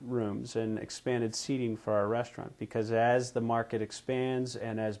banquet rooms and expanded seating for our restaurant, because as the market expands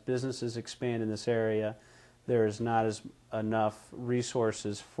and as businesses expand in this area, there is not as enough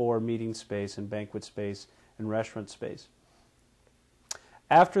resources for meeting space and banquet space and restaurant space.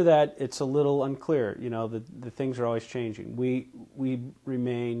 After that, it's a little unclear. You know, the things are always changing. We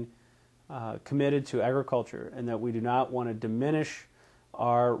remain committed to agriculture, and that we do not want to diminish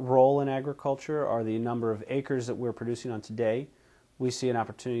our role in agriculture or the number of acres that we're producing on today. We see an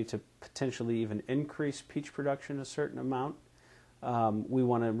opportunity to potentially even increase peach production a certain amount. We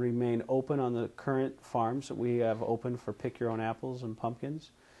want to remain open on the current farms that we have open for pick-your-own apples and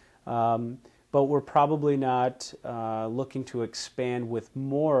pumpkins. But we're probably not looking to expand with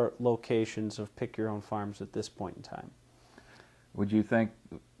more locations of pick-your-own farms at this point in time. Would you think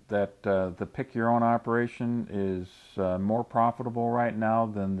that the pick-your-own operation is more profitable right now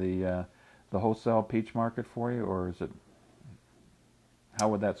than the wholesale peach market for you, or is it? How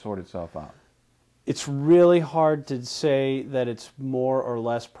would that sort itself out? It's really hard to say that it's more or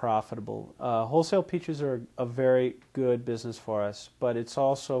less profitable. Wholesale peaches are a very good business for us, but it's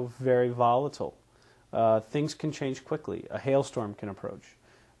also very volatile. Things can change quickly. A hailstorm can approach.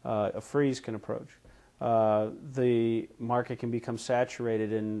 A freeze can approach. The market can become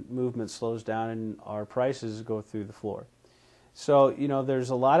saturated and movement slows down and our prices go through the floor. So, you know, there's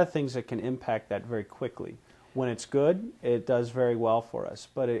a lot of things that can impact that very quickly. When it's good, it does very well for us,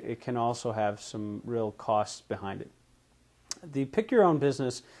 but it can also have some real costs behind it. The pick-your-own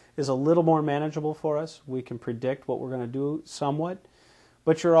business is a little more manageable for us. We can predict what we're going to do somewhat,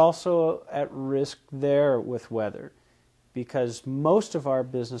 but you're also at risk there with weather, because most of our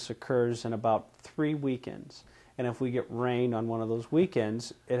business occurs in about 3 weekends. And if we get rain on one of those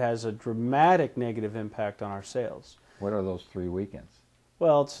weekends, it has a dramatic negative impact on our sales. What are those 3 weekends?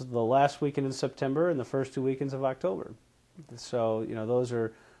 Well, it's the last weekend in September and the first 2 weekends of October. So, you know, those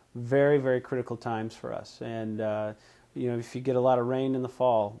are very, very critical times for us. And, you know, if you get a lot of rain in the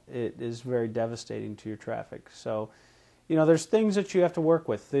fall, it is very devastating to your traffic. So, you know, there's things that you have to work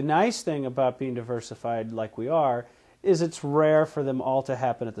with. The nice thing about being diversified like we are is it's rare for them all to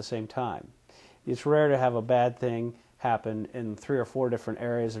happen at the same time. It's rare to have a bad thing happen in 3 or 4 different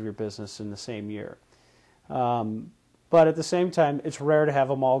areas of your business in the same year. But at the same time, it's rare to have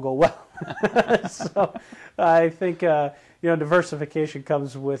them all go well. So I think, you know, diversification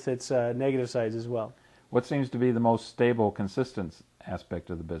comes with its negative sides as well. What seems to be the most stable, consistent aspect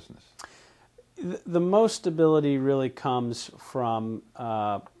of the business? The most stability really comes from,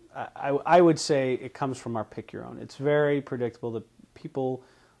 I would say it comes from our pick-your-own. It's very predictable. The people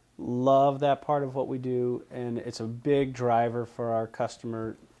love that part of what we do, and it's a big driver for our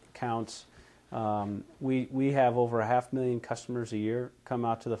customer counts. We have over 500,000 customers a year come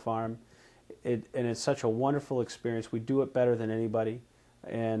out to the farm, and it's such a wonderful experience. We do it better than anybody,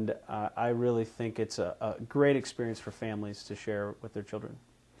 and I really think it's a great experience for families to share with their children.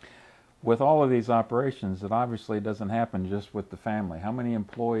 With all of these operations, it obviously doesn't happen just with the family. How many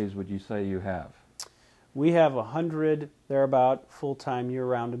employees would you say you have? We have 100, thereabout, full-time,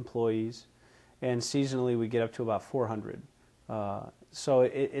 year-round employees, and seasonally we get up to about 400. So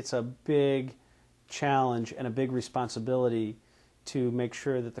it's a big challenge and a big responsibility to make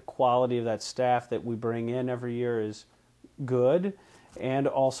sure that the quality of that staff that we bring in every year is good and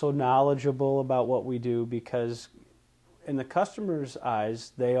also knowledgeable about what we do, because in the customer's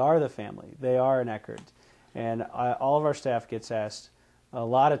eyes, they are the family. They are an Eckert. And all of our staff gets asked a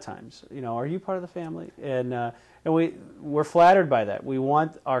lot of times, you know, are you part of the family? And we're flattered by that. We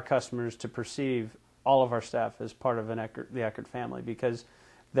want our customers to perceive all of our staff as part of the Eckert family, because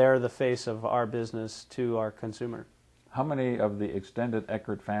they're the face of our business to our consumer. How many of the extended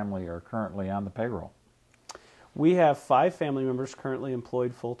Eckert family are currently on the payroll? We have 5 family members currently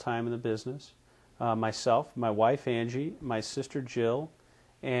employed full-time in the business. Myself, my wife Angie, my sister Jill,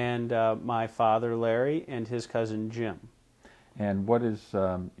 and my father Larry and his cousin Jim. And what is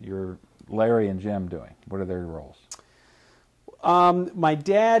your Larry and Jim doing? What are their roles? My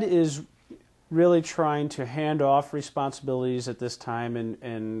dad is really trying to hand off responsibilities at this time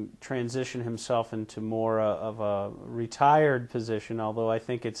and transition himself into more of a retired position, although I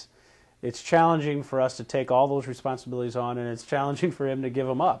think it's challenging for us to take all those responsibilities on, and it's challenging for him to give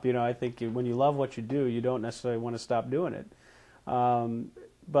them up. You know, I think when you love what you do, you don't necessarily want to stop doing it.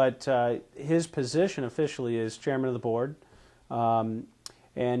 But his position officially is chairman of the board, and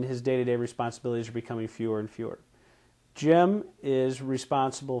his day-to-day responsibilities are becoming fewer and fewer. Jim is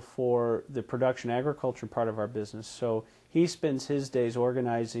responsible for the production agriculture part of our business, so he spends his days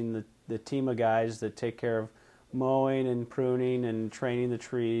organizing the team of guys that take care of mowing and pruning and training the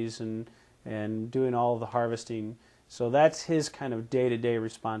trees and doing all of the harvesting. So that's his kind of day-to-day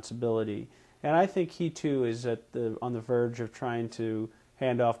responsibility. And I think he too is on the verge of trying to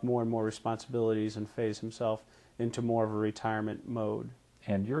hand off more and more responsibilities and phase himself into more of a retirement mode.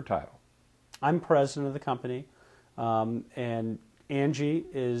 And your title? I'm president of the company, and Angie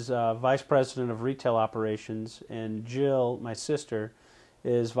is vice president of retail operations, and Jill, my sister,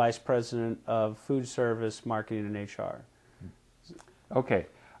 is vice president of food service, marketing, and HR. Okay.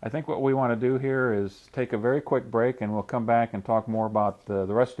 I think what we want to do here is take a very quick break, and we'll come back and talk more about the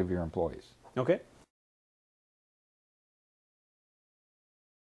rest of your employees. Okay.